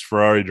the next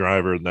Ferrari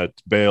driver that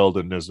bailed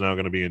and is now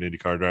going to be an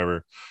IndyCar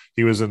driver.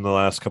 He was in the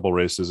last couple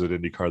races at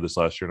IndyCar this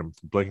last year, and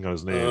I'm blanking on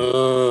his name.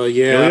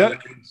 Yeah.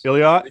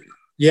 Elliott?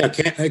 Yeah,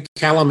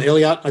 Callum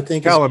Elliott, I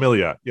think. Callum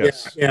Elliott,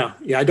 yes. Yeah.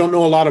 I don't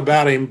know a lot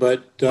about him,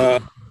 but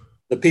the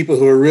people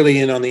who are really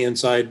in on the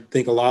inside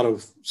think a lot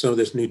of some of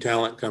this new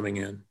talent coming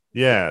in.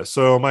 Yeah.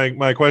 So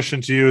my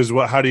question to you is,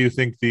 how do you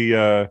think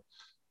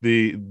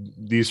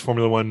these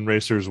Formula One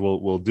racers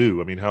will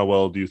do? I mean, how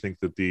well do you think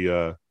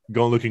that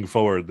looking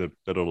forward that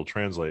it'll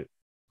translate?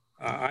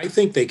 I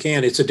think they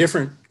can. It's a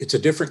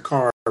different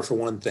car for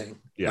one thing.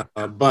 Yeah.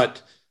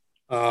 But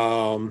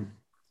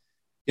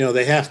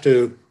they have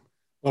to.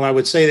 Well, I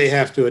would say they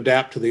have to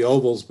adapt to the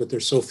ovals, but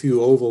there's so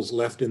few ovals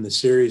left in the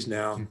series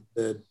now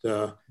that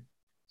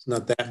it's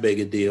not that big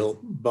a deal.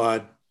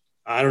 But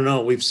I don't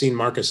know. We've seen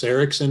Marcus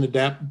Ericsson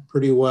adapt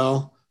pretty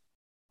well.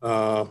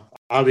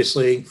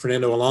 Obviously,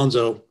 Fernando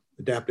Alonso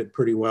adapted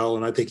pretty well,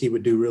 and I think he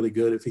would do really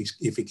good if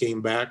he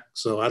came back.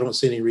 So I don't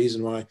see any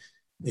reason why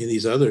any of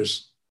these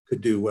others could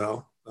do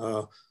well.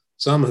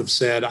 Some have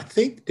said, I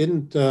think,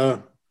 didn't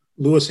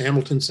Lewis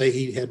Hamilton say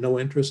he had no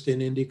interest in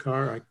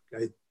IndyCar?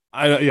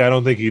 I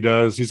don't think he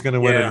does. He's going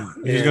to win.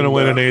 He's going to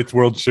win an 8th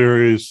World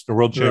Series, a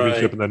World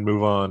Championship, right, and then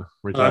move on.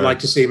 Retire. I'd like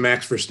to see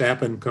Max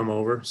Verstappen come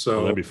over.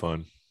 So that'd be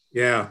fun.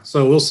 Yeah.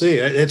 So we'll see.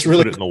 It's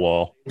really put it in the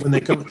wall when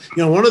they come.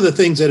 One of the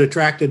things that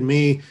attracted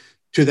me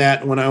to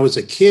that when I was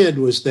a kid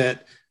was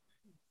that,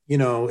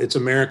 it's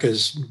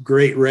America's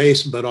great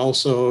race, but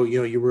also,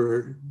 you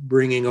were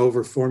bringing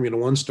over Formula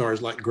One stars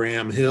like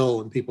Graham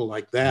Hill and people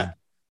like that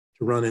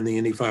to run in the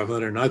Indy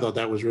 500, and I thought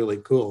that was really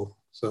cool.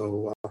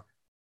 So.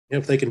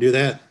 If they can do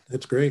that,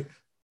 that's great.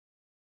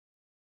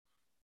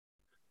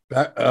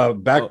 Back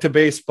to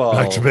baseball.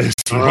 Back to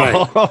baseball.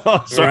 All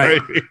right. Sorry.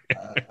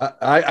 Right.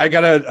 I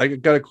got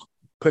a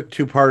quick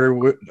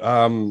two-parter.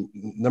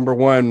 Number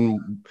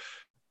one,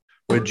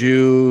 would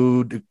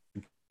you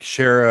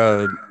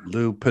share a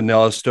Lou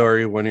Piniella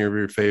story, one of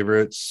your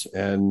favorites,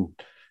 and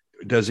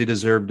does he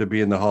deserve to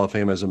be in the Hall of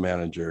Fame as a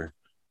manager?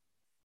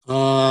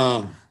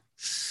 Well,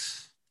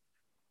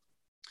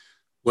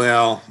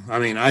 I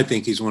mean, I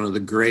think he's one of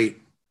the great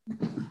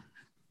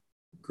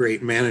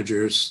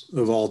managers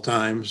of all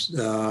times.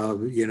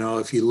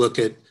 If you look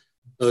at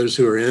others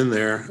who are in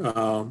there,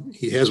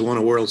 he has won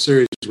a World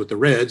Series with the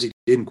Reds. He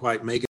didn't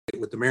quite make it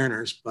with the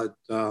Mariners, but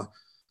so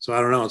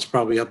I don't know. It's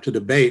probably up to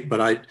debate. But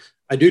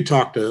I've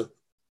talked to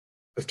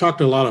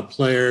a lot of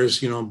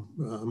players,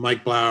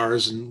 Mike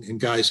Blowers and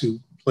guys who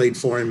played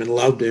for him and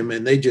loved him,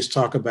 and they just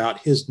talk about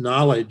his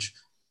knowledge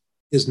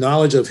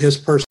of his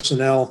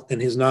personnel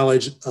and his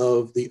knowledge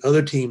of the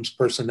other team's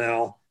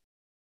personnel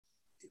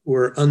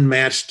were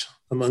unmatched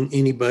among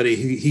anybody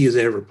he has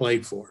ever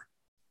played for.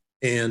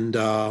 And,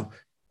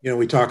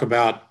 we talk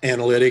about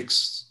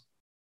analytics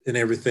and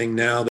everything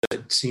now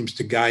that seems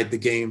to guide the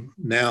game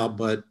now,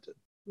 but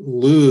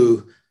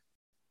Lou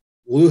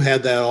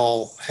had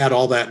all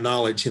that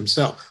knowledge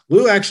himself.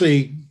 Lou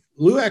actually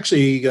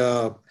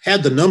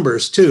had the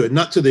numbers too, and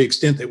not to the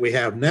extent that we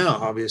have now,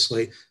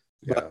 obviously,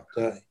 but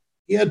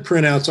he had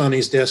printouts on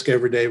his desk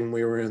every day when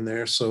we were in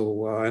there.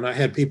 So, and I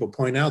had people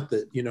point out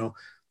that,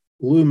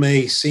 Lou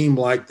may seem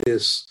like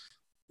this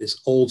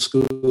old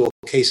school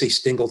Casey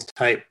Stengel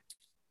type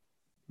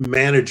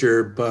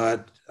manager,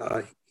 but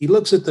he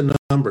looks at the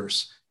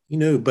numbers. He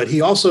knew, but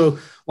he also,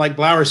 like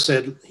Blowers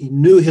said, he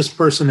knew his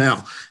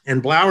personnel.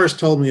 And Blowers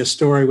told me a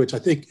story, which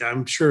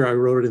I'm sure I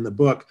wrote it in the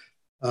book.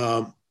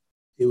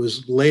 It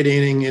was late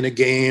inning in a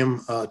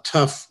game, a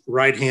tough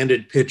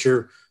right-handed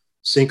pitcher,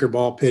 sinker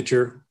ball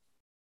pitcher,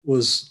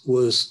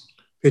 was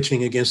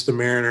pitching against the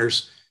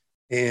Mariners.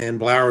 And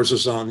Blowers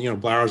was on,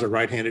 Blowers, a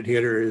right-handed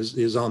hitter,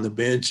 is on the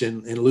bench.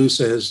 And Lou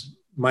says,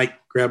 Mike,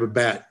 grab a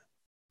bat.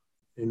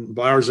 And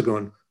Blowers are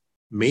going,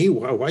 me?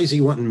 Why is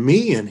he wanting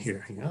me in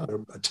here?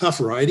 A tough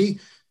righty.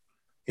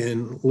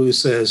 And Lou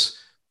says,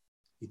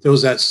 he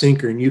throws that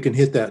sinker and you can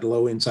hit that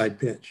low inside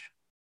pitch.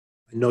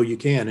 I know you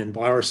can. And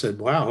Blowers said,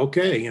 wow,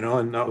 okay. And all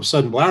of a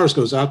sudden Blowers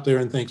goes out there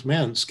and thinks,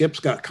 man, Skip's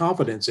got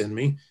confidence in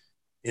me.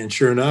 And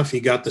sure enough, he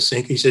got the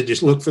sinker. He said,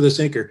 just look for the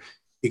sinker.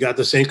 He got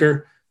the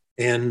sinker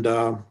and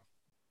drove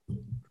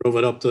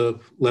it up the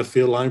left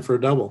field line for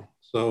a double.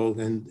 So,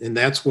 and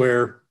that's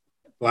where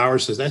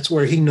Blowers says, that's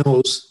where he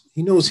knows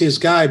his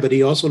guy, but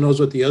he also knows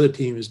what the other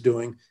team is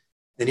doing.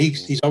 And he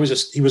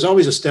was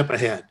always a step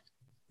ahead,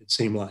 it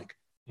seemed like.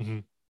 Mm-hmm.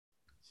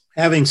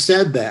 Having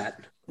said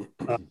that,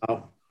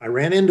 I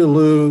ran into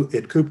Lou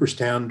at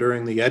Cooperstown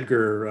during the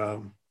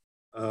Edgar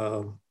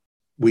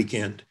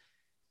weekend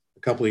a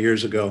couple of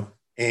years ago.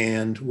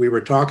 And we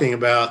were talking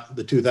about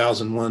the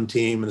 2001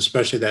 team and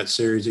especially that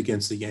series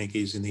against the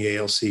Yankees in the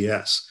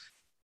ALCS.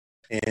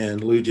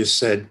 And Lou just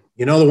said,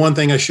 the one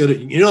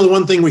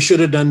thing we should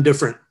have done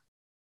different.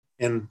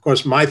 And of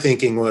course, my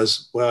thinking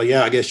was, well,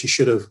 yeah, I guess you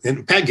should have.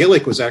 And Pat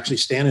Gillick was actually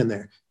standing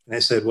there. And I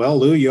said, well,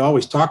 Lou, you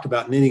always talked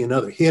about needing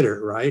another hitter,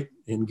 right?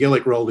 And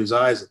Gillick rolled his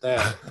eyes at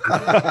that.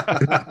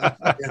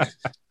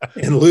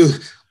 And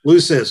Lou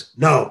says,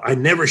 no, I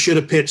never should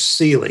have pitched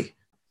Seeley.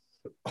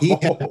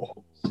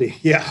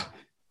 Yeah.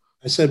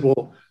 I said,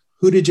 well,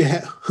 who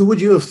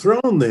would you have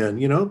thrown then?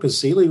 Because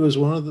Seeley was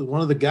one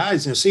of the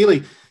guys.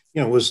 Seeley,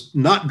 was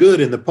not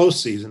good in the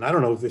postseason. I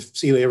don't know if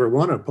Seeley ever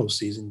won a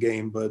postseason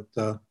game, but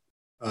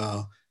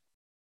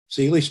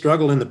Seeley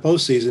struggled in the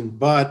postseason.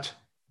 But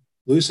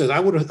Lou says,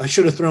 I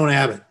should have thrown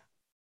Abbott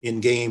in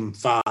Game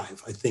 5.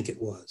 I think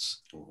it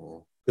was,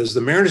 because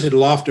the Mariners had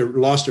lost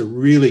a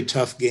really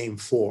tough Game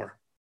 4.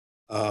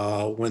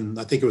 When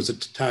I think it was a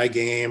tie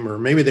game, or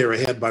maybe they were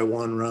ahead by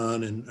 1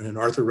 run, and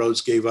Arthur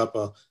Rhodes gave up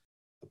a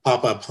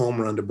pop-up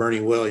home run to Bernie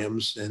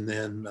Williams, and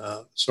then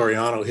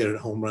Soriano hit a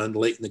home run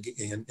late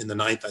in the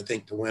ninth, I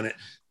think, to win it.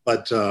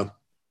 But so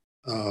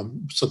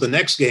the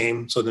next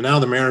game, now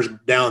the Mariners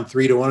down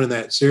 3-1 in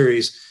that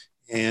series,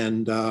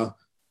 and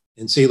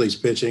Seeley's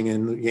pitching,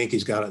 and the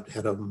Yankees got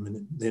ahead of them,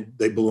 and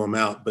they blew him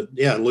out. But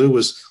yeah, Lou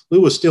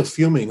was still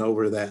fuming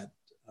over that.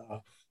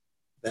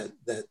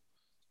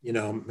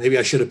 Maybe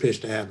I should have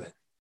pitched Abbott.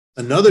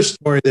 Another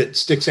story that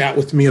sticks out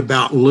with me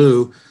about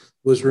Lou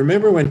was,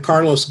 remember when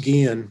Carlos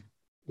Guillen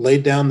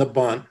laid down the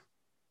bunt?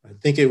 I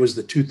think it was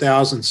the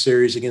 2000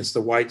 series against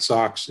the White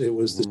Sox. It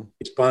was the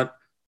bunt.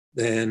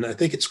 Then I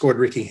think it scored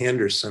Ricky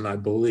Henderson, I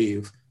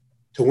believe,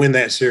 to win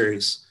that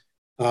series.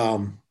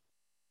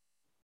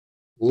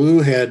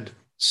 Lou had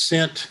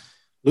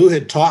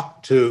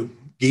talked to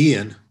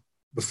Guillen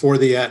before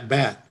the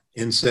at-bat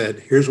and said,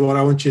 here's what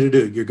I want you to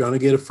do. You're going to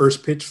get a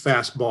first pitch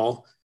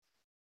fastball.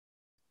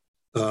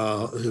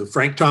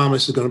 Frank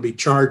Thomas is going to be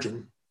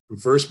charging from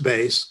first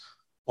base.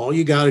 All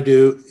you got to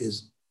do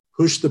is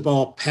push the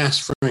ball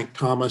past Frank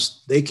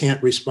Thomas. They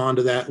can't respond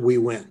to that. We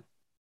win.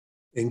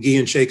 And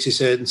Guillen shakes his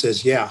head and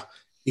says, yeah.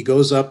 He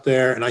goes up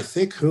there, and I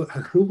think who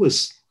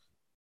was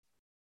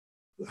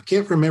 – I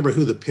can't remember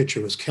who the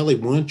pitcher was, Kelly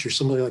Wunsch or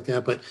somebody like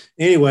that. But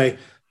anyway,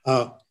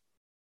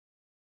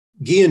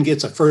 Guillen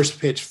gets a first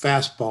pitch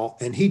fastball,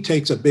 and he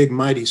takes a big,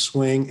 mighty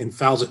swing and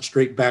fouls it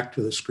straight back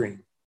to the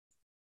screen.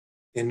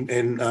 And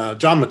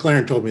John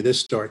McLaren told me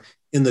this story.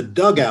 In the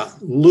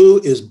dugout, Lou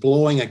is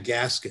blowing a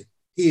gasket.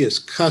 He is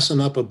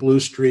cussing up a blue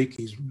streak.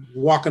 He's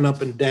walking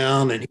up and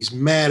down, and he's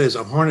mad as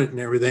a hornet and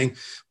everything.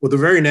 Well, the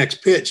very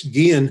next pitch,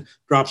 Guillen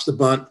drops the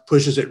bunt,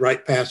 pushes it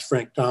right past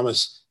Frank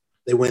Thomas.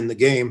 They win the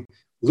game.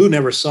 Lou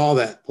never saw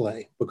that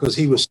play because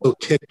he was so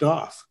ticked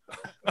off.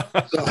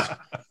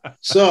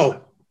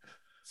 So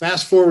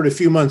fast forward a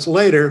few months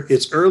later,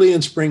 it's early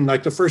in spring,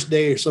 like the first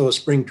day or so of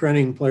spring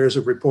training, players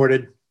have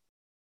reported.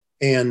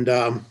 And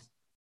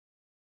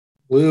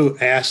Lou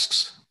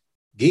asks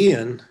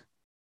Guillen,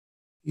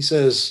 he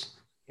says,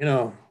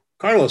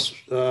 Carlos,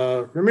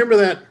 remember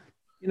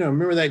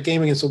that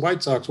game against the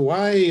White Sox?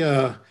 Why,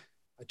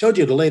 I told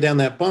you to lay down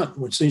that bunt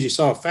as soon as you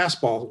saw a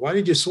fastball. Why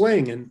did you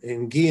swing?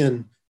 And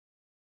Guillen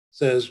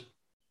says,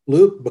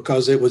 Lou,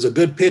 because it was a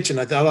good pitch and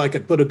I thought I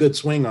could put a good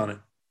swing on it.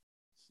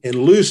 And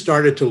Lou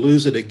started to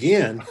lose it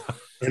again.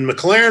 And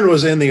McLaren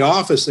was in the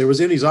office. There was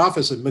in his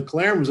office, and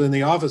McLaren was in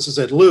the office and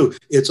said, Lou,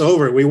 it's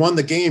over. We won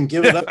the game.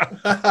 Give it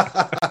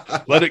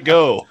up. Let it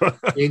go.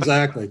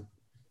 Exactly.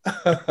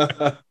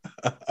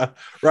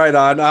 Right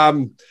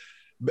on.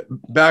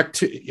 Back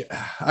to,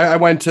 I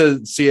went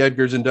to see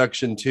Edgar's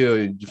induction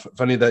too.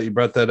 Funny that you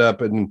brought that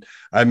up. And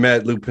I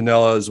met Lou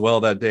Piniella as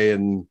well that day.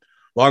 And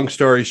long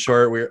story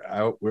short,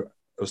 I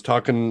was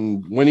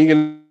talking, when are you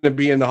going to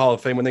be in the Hall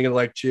of Fame? When they going to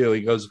elect you?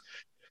 He goes,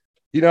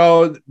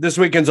 this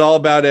weekend's all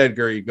about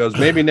Edgar. He goes,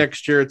 maybe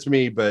next year it's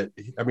me, but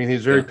I mean,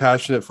 he's very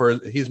passionate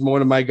he's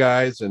one of my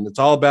guys, and it's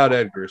all about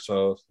Edgar.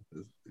 So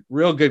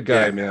real good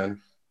guy,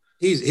 man.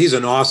 He's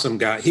an awesome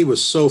guy. He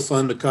was so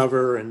fun to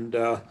cover. And,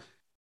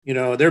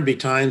 there'd be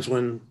times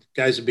when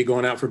guys would be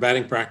going out for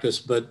batting practice,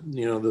 but,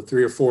 the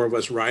 3 or 4 of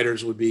us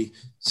writers would be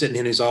sitting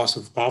in his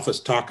office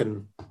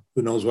talking,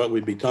 who knows what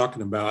we'd be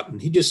talking about.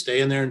 And he'd just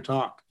stay in there and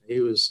talk.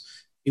 He was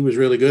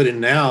really good. And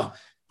now,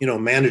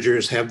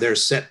 managers have their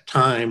set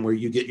time where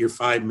you get your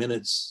 5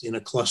 minutes in a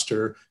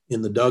cluster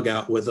in the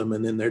dugout with them,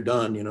 and then they're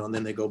done, and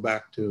then they go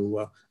back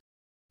to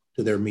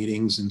their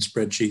meetings and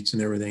spreadsheets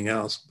and everything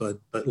else. But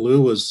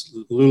Lou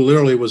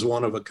literally was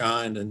one of a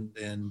kind.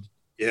 And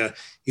yeah,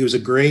 he was a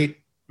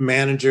great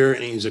manager,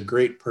 and he's a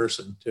great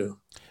person too.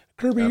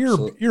 Kirby,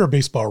 you're a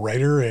baseball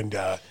writer, and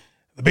the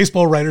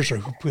baseball writers are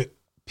who put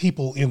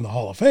people in the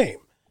Hall of Fame.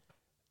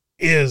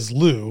 Is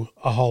Lou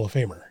a Hall of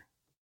Famer?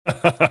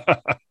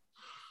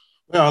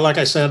 Well, like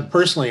I said,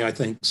 personally, I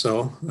think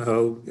so.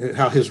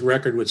 How his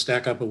record would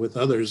stack up with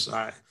others,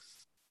 I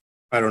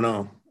don't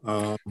know.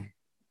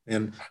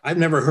 And I've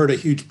never heard a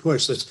huge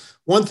push. That's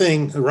one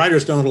thing.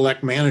 Writers don't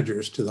elect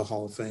managers to the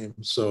Hall of Fame.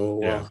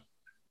 So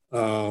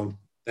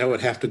that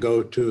would have to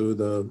go to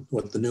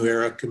the New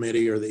Era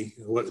Committee or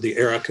the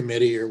Era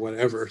Committee or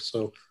whatever.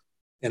 So,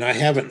 and I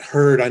haven't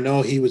heard. I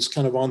know he was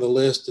kind of on the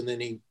list, and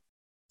then he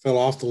fell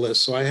off the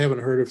list. So I haven't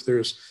heard if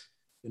there's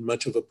been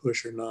much of a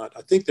push or not.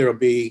 I think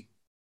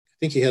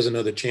he has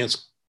another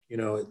chance,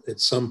 at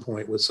some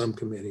point with some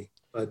committee.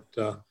 But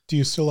do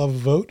you still have a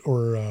vote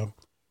or?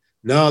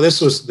 No,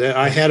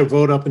 I had a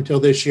vote up until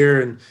this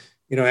year. And,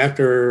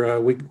 after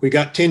we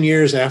got 10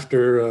 years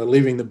after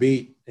leaving the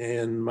beat,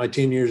 and my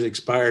 10 years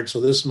expired. So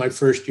this is my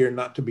first year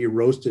not to be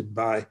roasted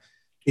by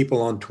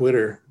people on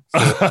Twitter.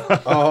 And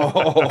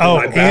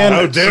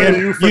how dare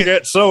you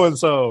forget so and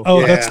so? Oh,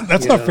 yeah,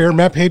 that's not fair.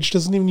 Matt Page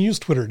doesn't even use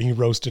Twitter, and he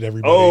roasted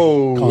everybody.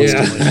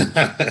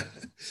 Constantly.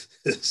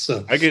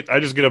 So I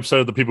just get upset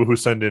at the people who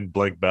send in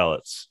blank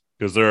ballots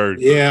because there are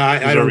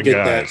I don't get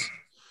guys.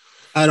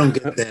 that. I don't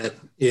get that.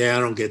 Yeah,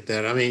 I don't get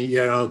that. I mean,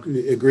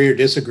 agree or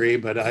disagree,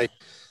 but I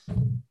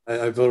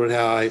voted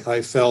how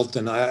I felt,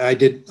 and I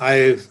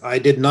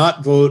did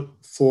not vote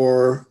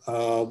for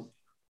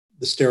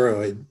the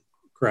steroid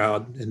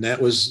crowd, and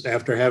that was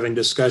after having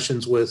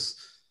discussions with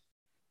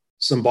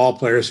some ball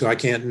players who I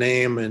can't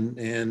name,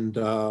 and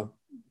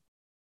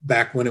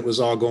back when it was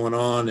all going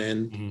on,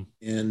 and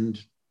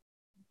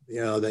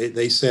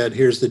they said,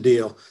 here's the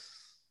deal.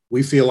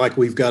 We feel like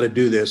we've got to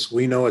do this.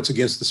 We know it's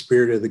against the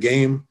spirit of the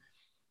game,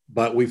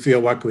 but we feel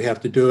like we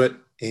have to do it.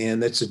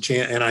 And that's a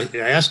chance. And I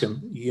asked him,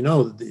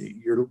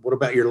 what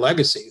about your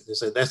legacy? They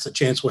said, that's the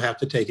chance we'll have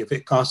to take. If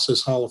it costs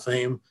us Hall of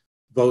Fame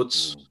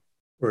votes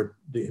or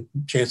the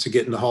chance to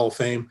get in the Hall of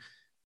Fame,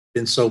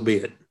 then so be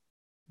it.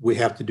 We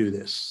have to do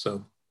this.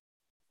 So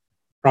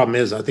problem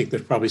is, I think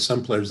there's probably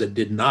some players that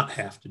did not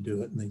have to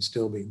do it and they'd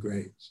still be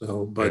great.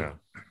 So, but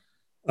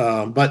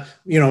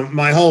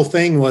my whole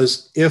thing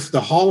was, if the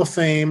Hall of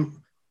Fame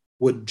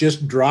would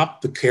just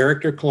drop the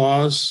character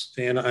clause,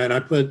 and I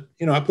put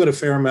a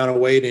fair amount of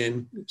weight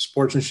in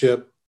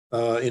sportsmanship,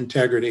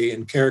 integrity,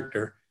 and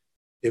character.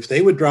 If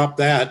they would drop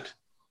that,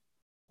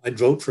 I'd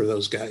vote for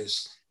those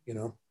guys.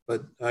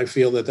 But I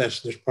feel that there's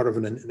part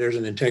of there's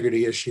an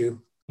integrity issue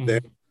there,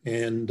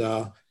 and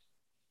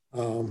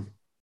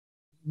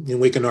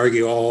we can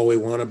argue all we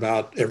want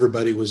about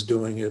everybody was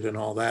doing it and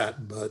all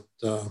that, but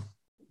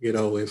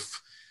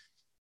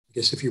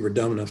if you were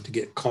dumb enough to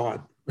get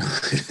caught.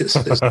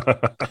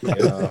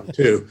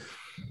 Too,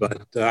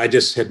 but I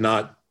just had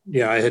not.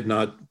 I had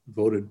not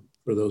voted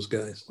for those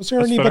guys. Was there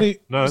anybody?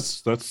 Fair. No,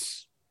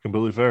 that's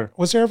completely fair.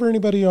 Was there ever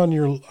anybody on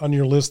your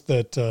list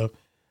that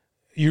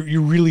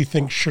you really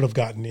think should have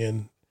gotten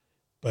in,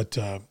 but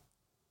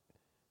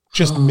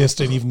just missed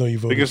it, even though you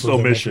voted biggest for them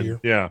omission?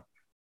 every year?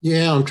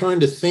 Yeah, I'm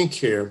trying to think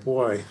here.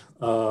 Boy,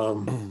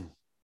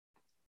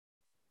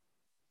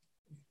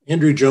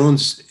 Andrew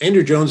Jones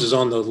is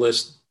on the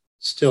list.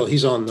 Still,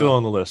 he's on the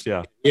list.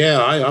 Yeah. Yeah.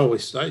 I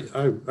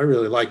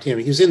really liked him.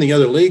 He was in the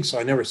other league, so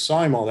I never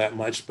saw him all that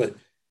much, but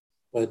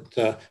I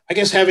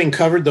guess having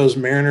covered those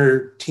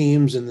Mariner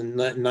teams in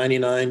the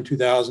 99,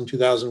 2000,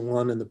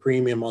 2001 and the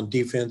premium on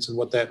defense and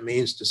what that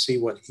means to see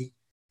what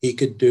he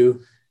could do.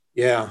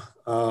 Yeah.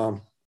 I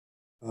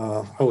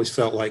always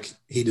felt like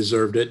he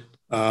deserved it.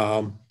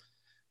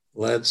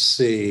 Let's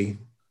see.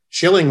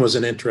 Schilling was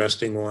an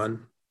interesting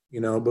one,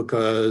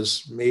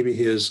 because maybe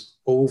his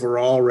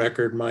overall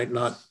record might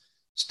not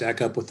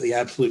stack up with the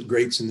absolute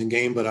greats in the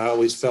game, but I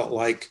always felt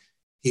like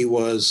he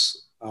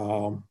was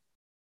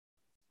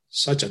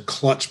such a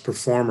clutch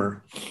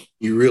performer.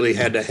 You really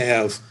had to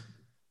have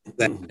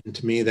that. And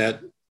to me,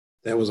 that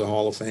was a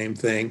Hall of Fame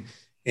thing.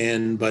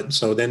 But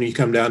so then you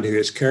come down to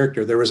his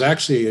character. There was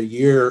actually a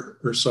year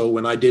or so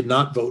when I did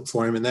not vote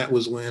for him, and that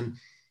was when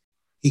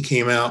he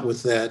came out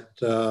with that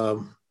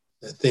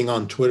thing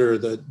on Twitter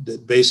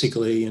that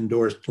basically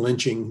endorsed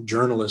lynching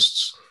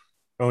journalists.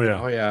 Oh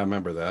yeah, I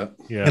remember that.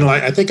 Yeah, and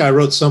I think I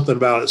wrote something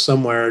about it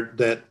somewhere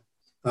that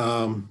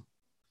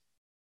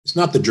it's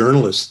not the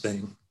journalist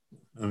thing.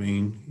 I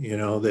mean,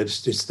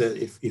 that's just that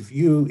if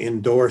you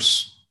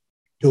endorse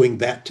doing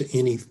that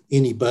to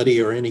anybody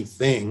or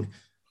anything,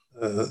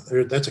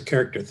 that's a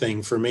character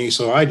thing for me.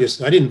 So I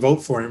didn't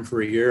vote for him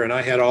for a year, and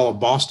I had all of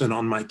Boston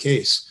on my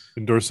case.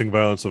 Endorsing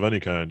violence of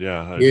any kind.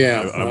 Yeah. I'm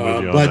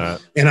with you on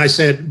that. And I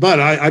said, but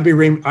I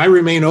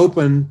remain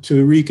open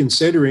to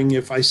reconsidering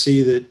if I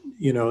see that,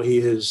 he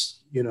is,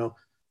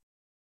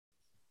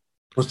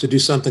 wants to do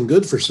something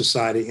good for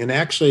society. And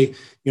actually,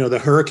 the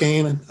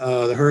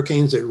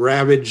hurricanes that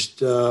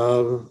ravaged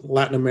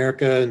Latin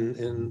America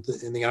and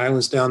the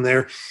islands down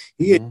there,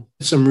 he had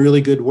some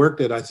really good work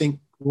that I think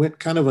went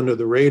kind of under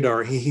the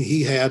radar.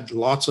 He had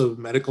lots of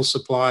medical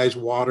supplies,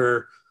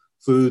 water,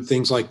 food,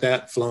 things like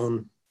that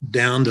flown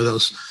down to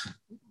those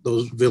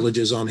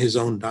villages on his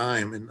own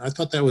dime. And I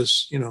thought that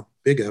was,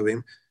 big of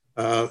him.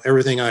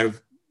 Everything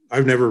I've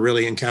never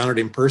really encountered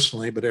him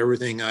personally, but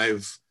everything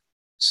I've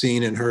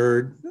seen and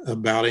heard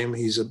about him,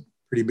 he's a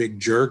pretty big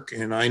jerk.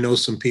 And I know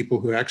some people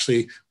who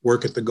actually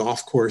work at the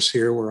golf course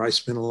here where I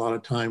spend a lot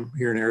of time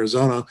here in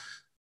Arizona,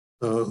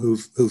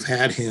 who've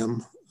had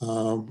him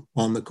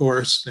on the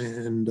course.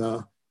 And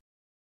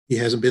he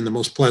hasn't been the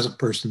most pleasant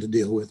person to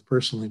deal with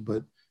personally,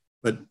 but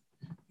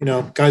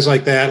guys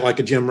like that, like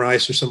a Jim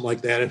Rice or something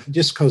like that,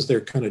 just because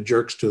they're kind of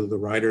jerks to the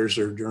writers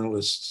or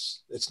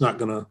journalists, that's not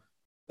gonna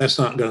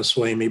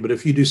sway me. But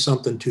if you do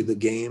something to the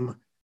game,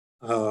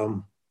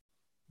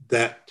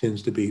 that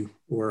tends to be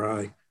where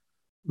I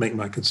make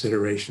my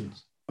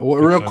considerations.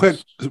 Well, real quick.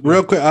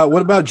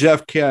 What about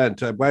Jeff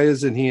Kent? Why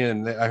isn't he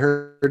in? I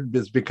heard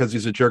it's because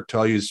he's a jerk to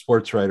all you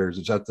sports writers.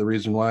 Is that the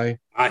reason why?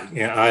 I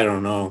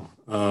don't know.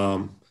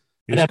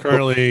 He's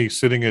currently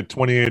sitting at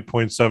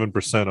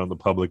 28.7% on the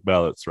public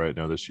ballots right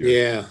now this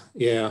year.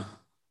 Yeah.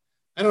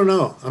 I don't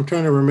know. I'm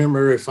trying to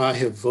remember if I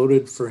have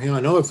voted for him. I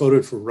know I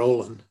voted for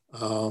Roland.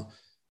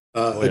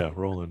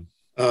 Roland.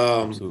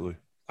 Absolutely.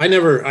 I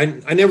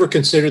never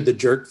considered the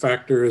jerk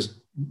factor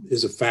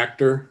as a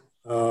factor.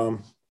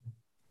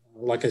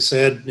 Like I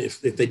said,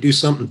 if they do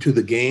something to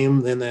the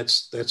game, then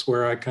that's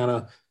where I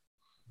kind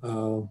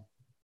of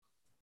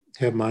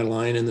have my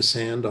line in the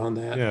sand on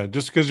that. Yeah,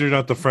 just because you're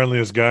not the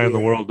friendliest guy in the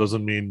world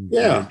doesn't mean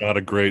you're not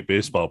a great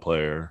baseball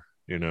player.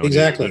 Exactly.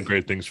 You've done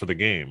great things for the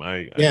game.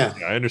 I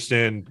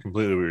understand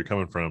completely where you're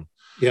coming from.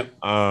 Yep.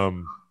 I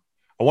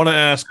want to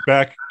ask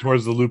back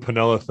towards the Lou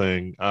Piniella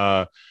thing.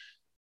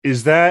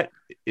 Is that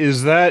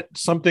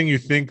something you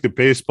think that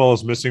baseball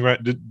is missing?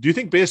 Right? Do you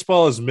think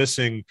baseball is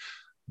missing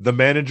the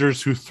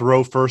managers who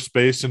throw first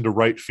base into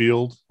right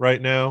field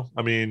right now?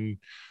 I mean,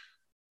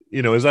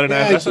 is that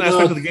that's an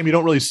aspect of the game you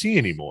don't really see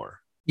anymore?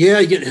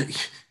 Yeah,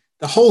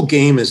 the whole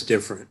game is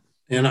different.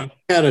 And I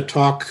had a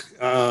talk.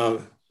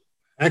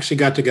 Actually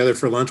got together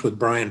for lunch with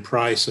Brian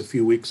Price a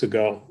few weeks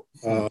ago.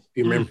 If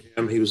you remember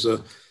him, he was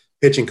a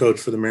pitching coach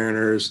for the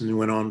Mariners and he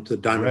went on to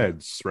Diamond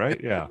Reds, right?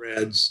 Yeah.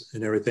 Reds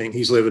and everything.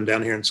 He's living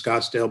down here in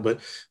Scottsdale, but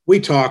we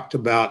talked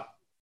about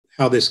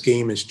how this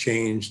game has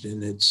changed,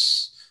 and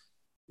it's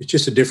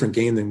just a different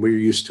game than we were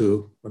used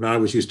to when I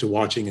was used to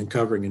watching and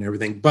covering and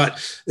everything. But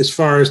as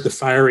far as the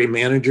fiery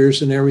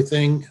managers and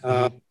everything,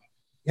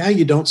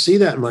 you don't see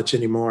that much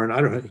anymore. And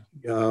I don't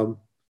know,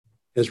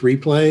 has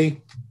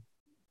replay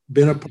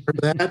been a part of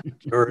that,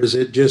 or is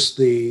it just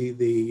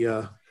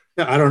the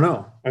I don't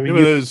know. I mean,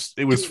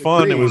 it was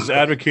fun. It was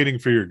advocating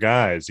for your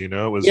guys, it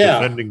was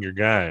defending your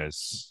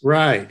guys.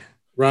 Right.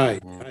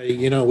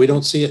 We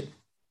don't see it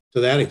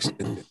to that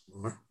extent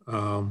anymore.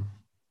 I'm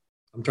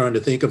trying to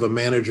think of a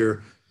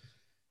manager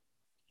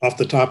off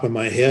the top of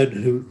my head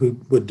who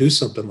would do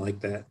something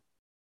like that.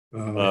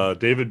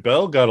 David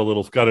Bell got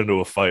into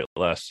a fight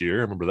last year.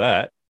 I remember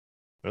that.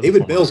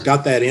 David Bell's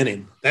got that in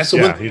him. That's the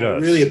one thing I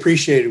really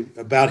appreciate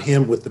about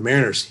him with the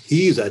Mariners.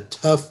 He's a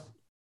tough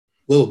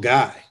little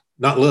guy.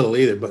 Not little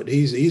either, but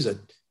he's a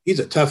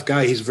tough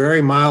guy. He's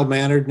very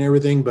mild-mannered and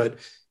everything, but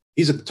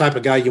he's the type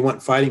of guy you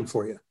want fighting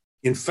for you.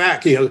 In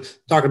fact,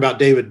 talking about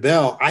David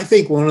Bell, I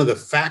think one of the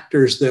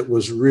factors that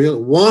really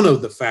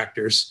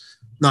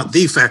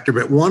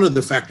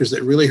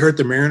hurt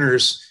the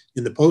Mariners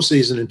in the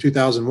postseason in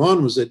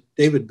 2001 was that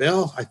David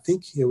Bell, I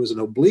think it was an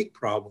oblique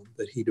problem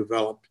that he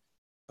developed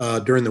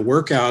during the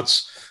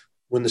workouts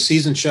when the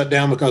season shut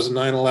down because of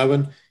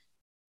 9/11.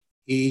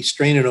 He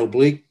strained an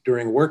oblique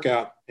during a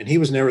workout, and he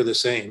was never the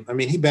same. I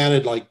mean, he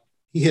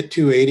hit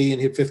 280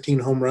 and hit 15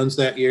 home runs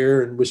that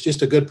year and was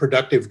just a good,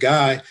 productive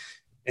guy.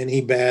 And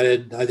he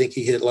batted, I think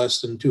he hit less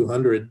than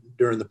 200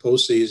 during the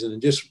postseason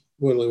and just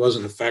really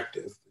wasn't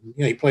effective.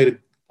 He played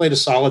a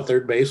solid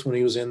third base when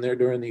he was in there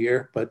during the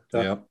year. But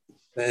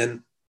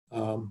between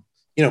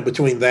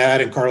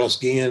that and Carlos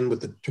Guillen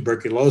with the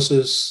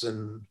tuberculosis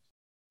and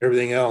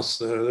everything else,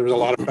 there was a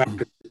lot of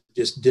factors that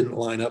just didn't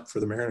line up for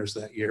the Mariners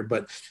that year.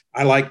 But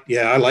I like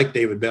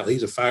David Bell.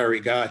 He's a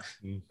fiery guy.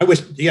 I wish,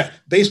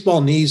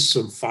 baseball needs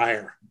some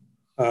fire.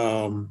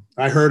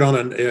 I heard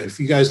if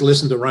you guys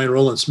listen to Ryan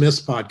Roland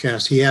Smith's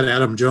podcast, he had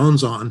Adam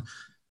Jones on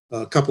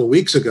a couple of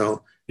weeks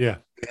ago. Yeah.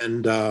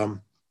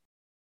 And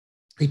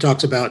he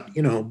talks about,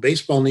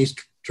 baseball needs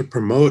to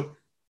promote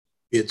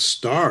its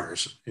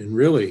stars and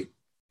really,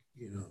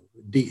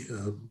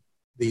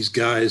 these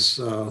guys,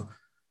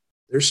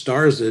 they're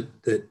stars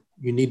that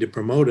you need to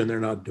promote and they're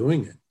not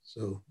doing it.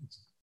 So.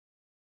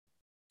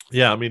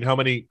 Yeah. I mean, how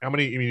many,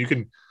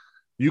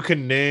 you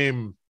can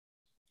name,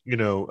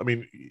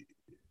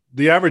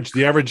 the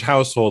average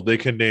household, they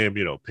can name,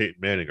 Peyton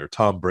Manning or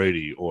Tom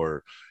Brady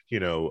or,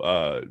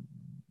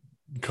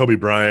 Kobe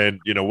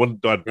Bryant,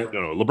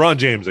 LeBron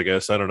James, I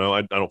guess. I don't know.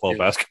 I don't follow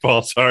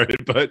basketball. Sorry.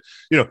 But,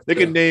 they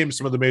can name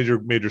some of the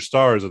major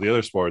stars of the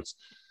other sports.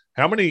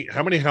 How many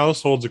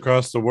households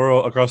across the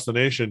world, across the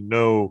nation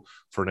know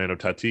Fernando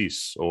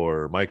Tatis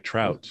or Mike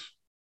Trout?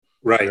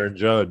 Right. Aaron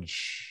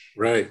Judge.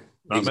 Right.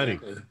 Not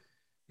exactly. many.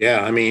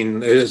 Yeah. I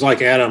mean, it's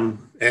like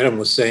Adam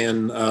was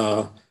saying,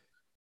 probably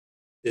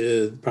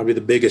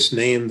the biggest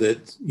name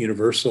that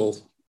universal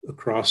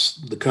across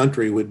the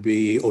country would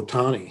be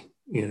Ohtani,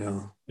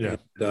 Yeah.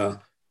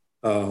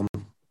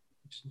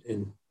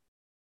 And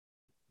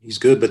he's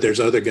good, but there's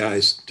other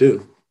guys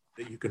too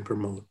that you can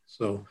promote.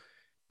 So,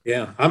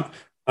 yeah, I'm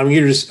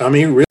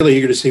really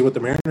eager to see what the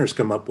Mariners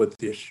come up with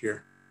this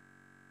year.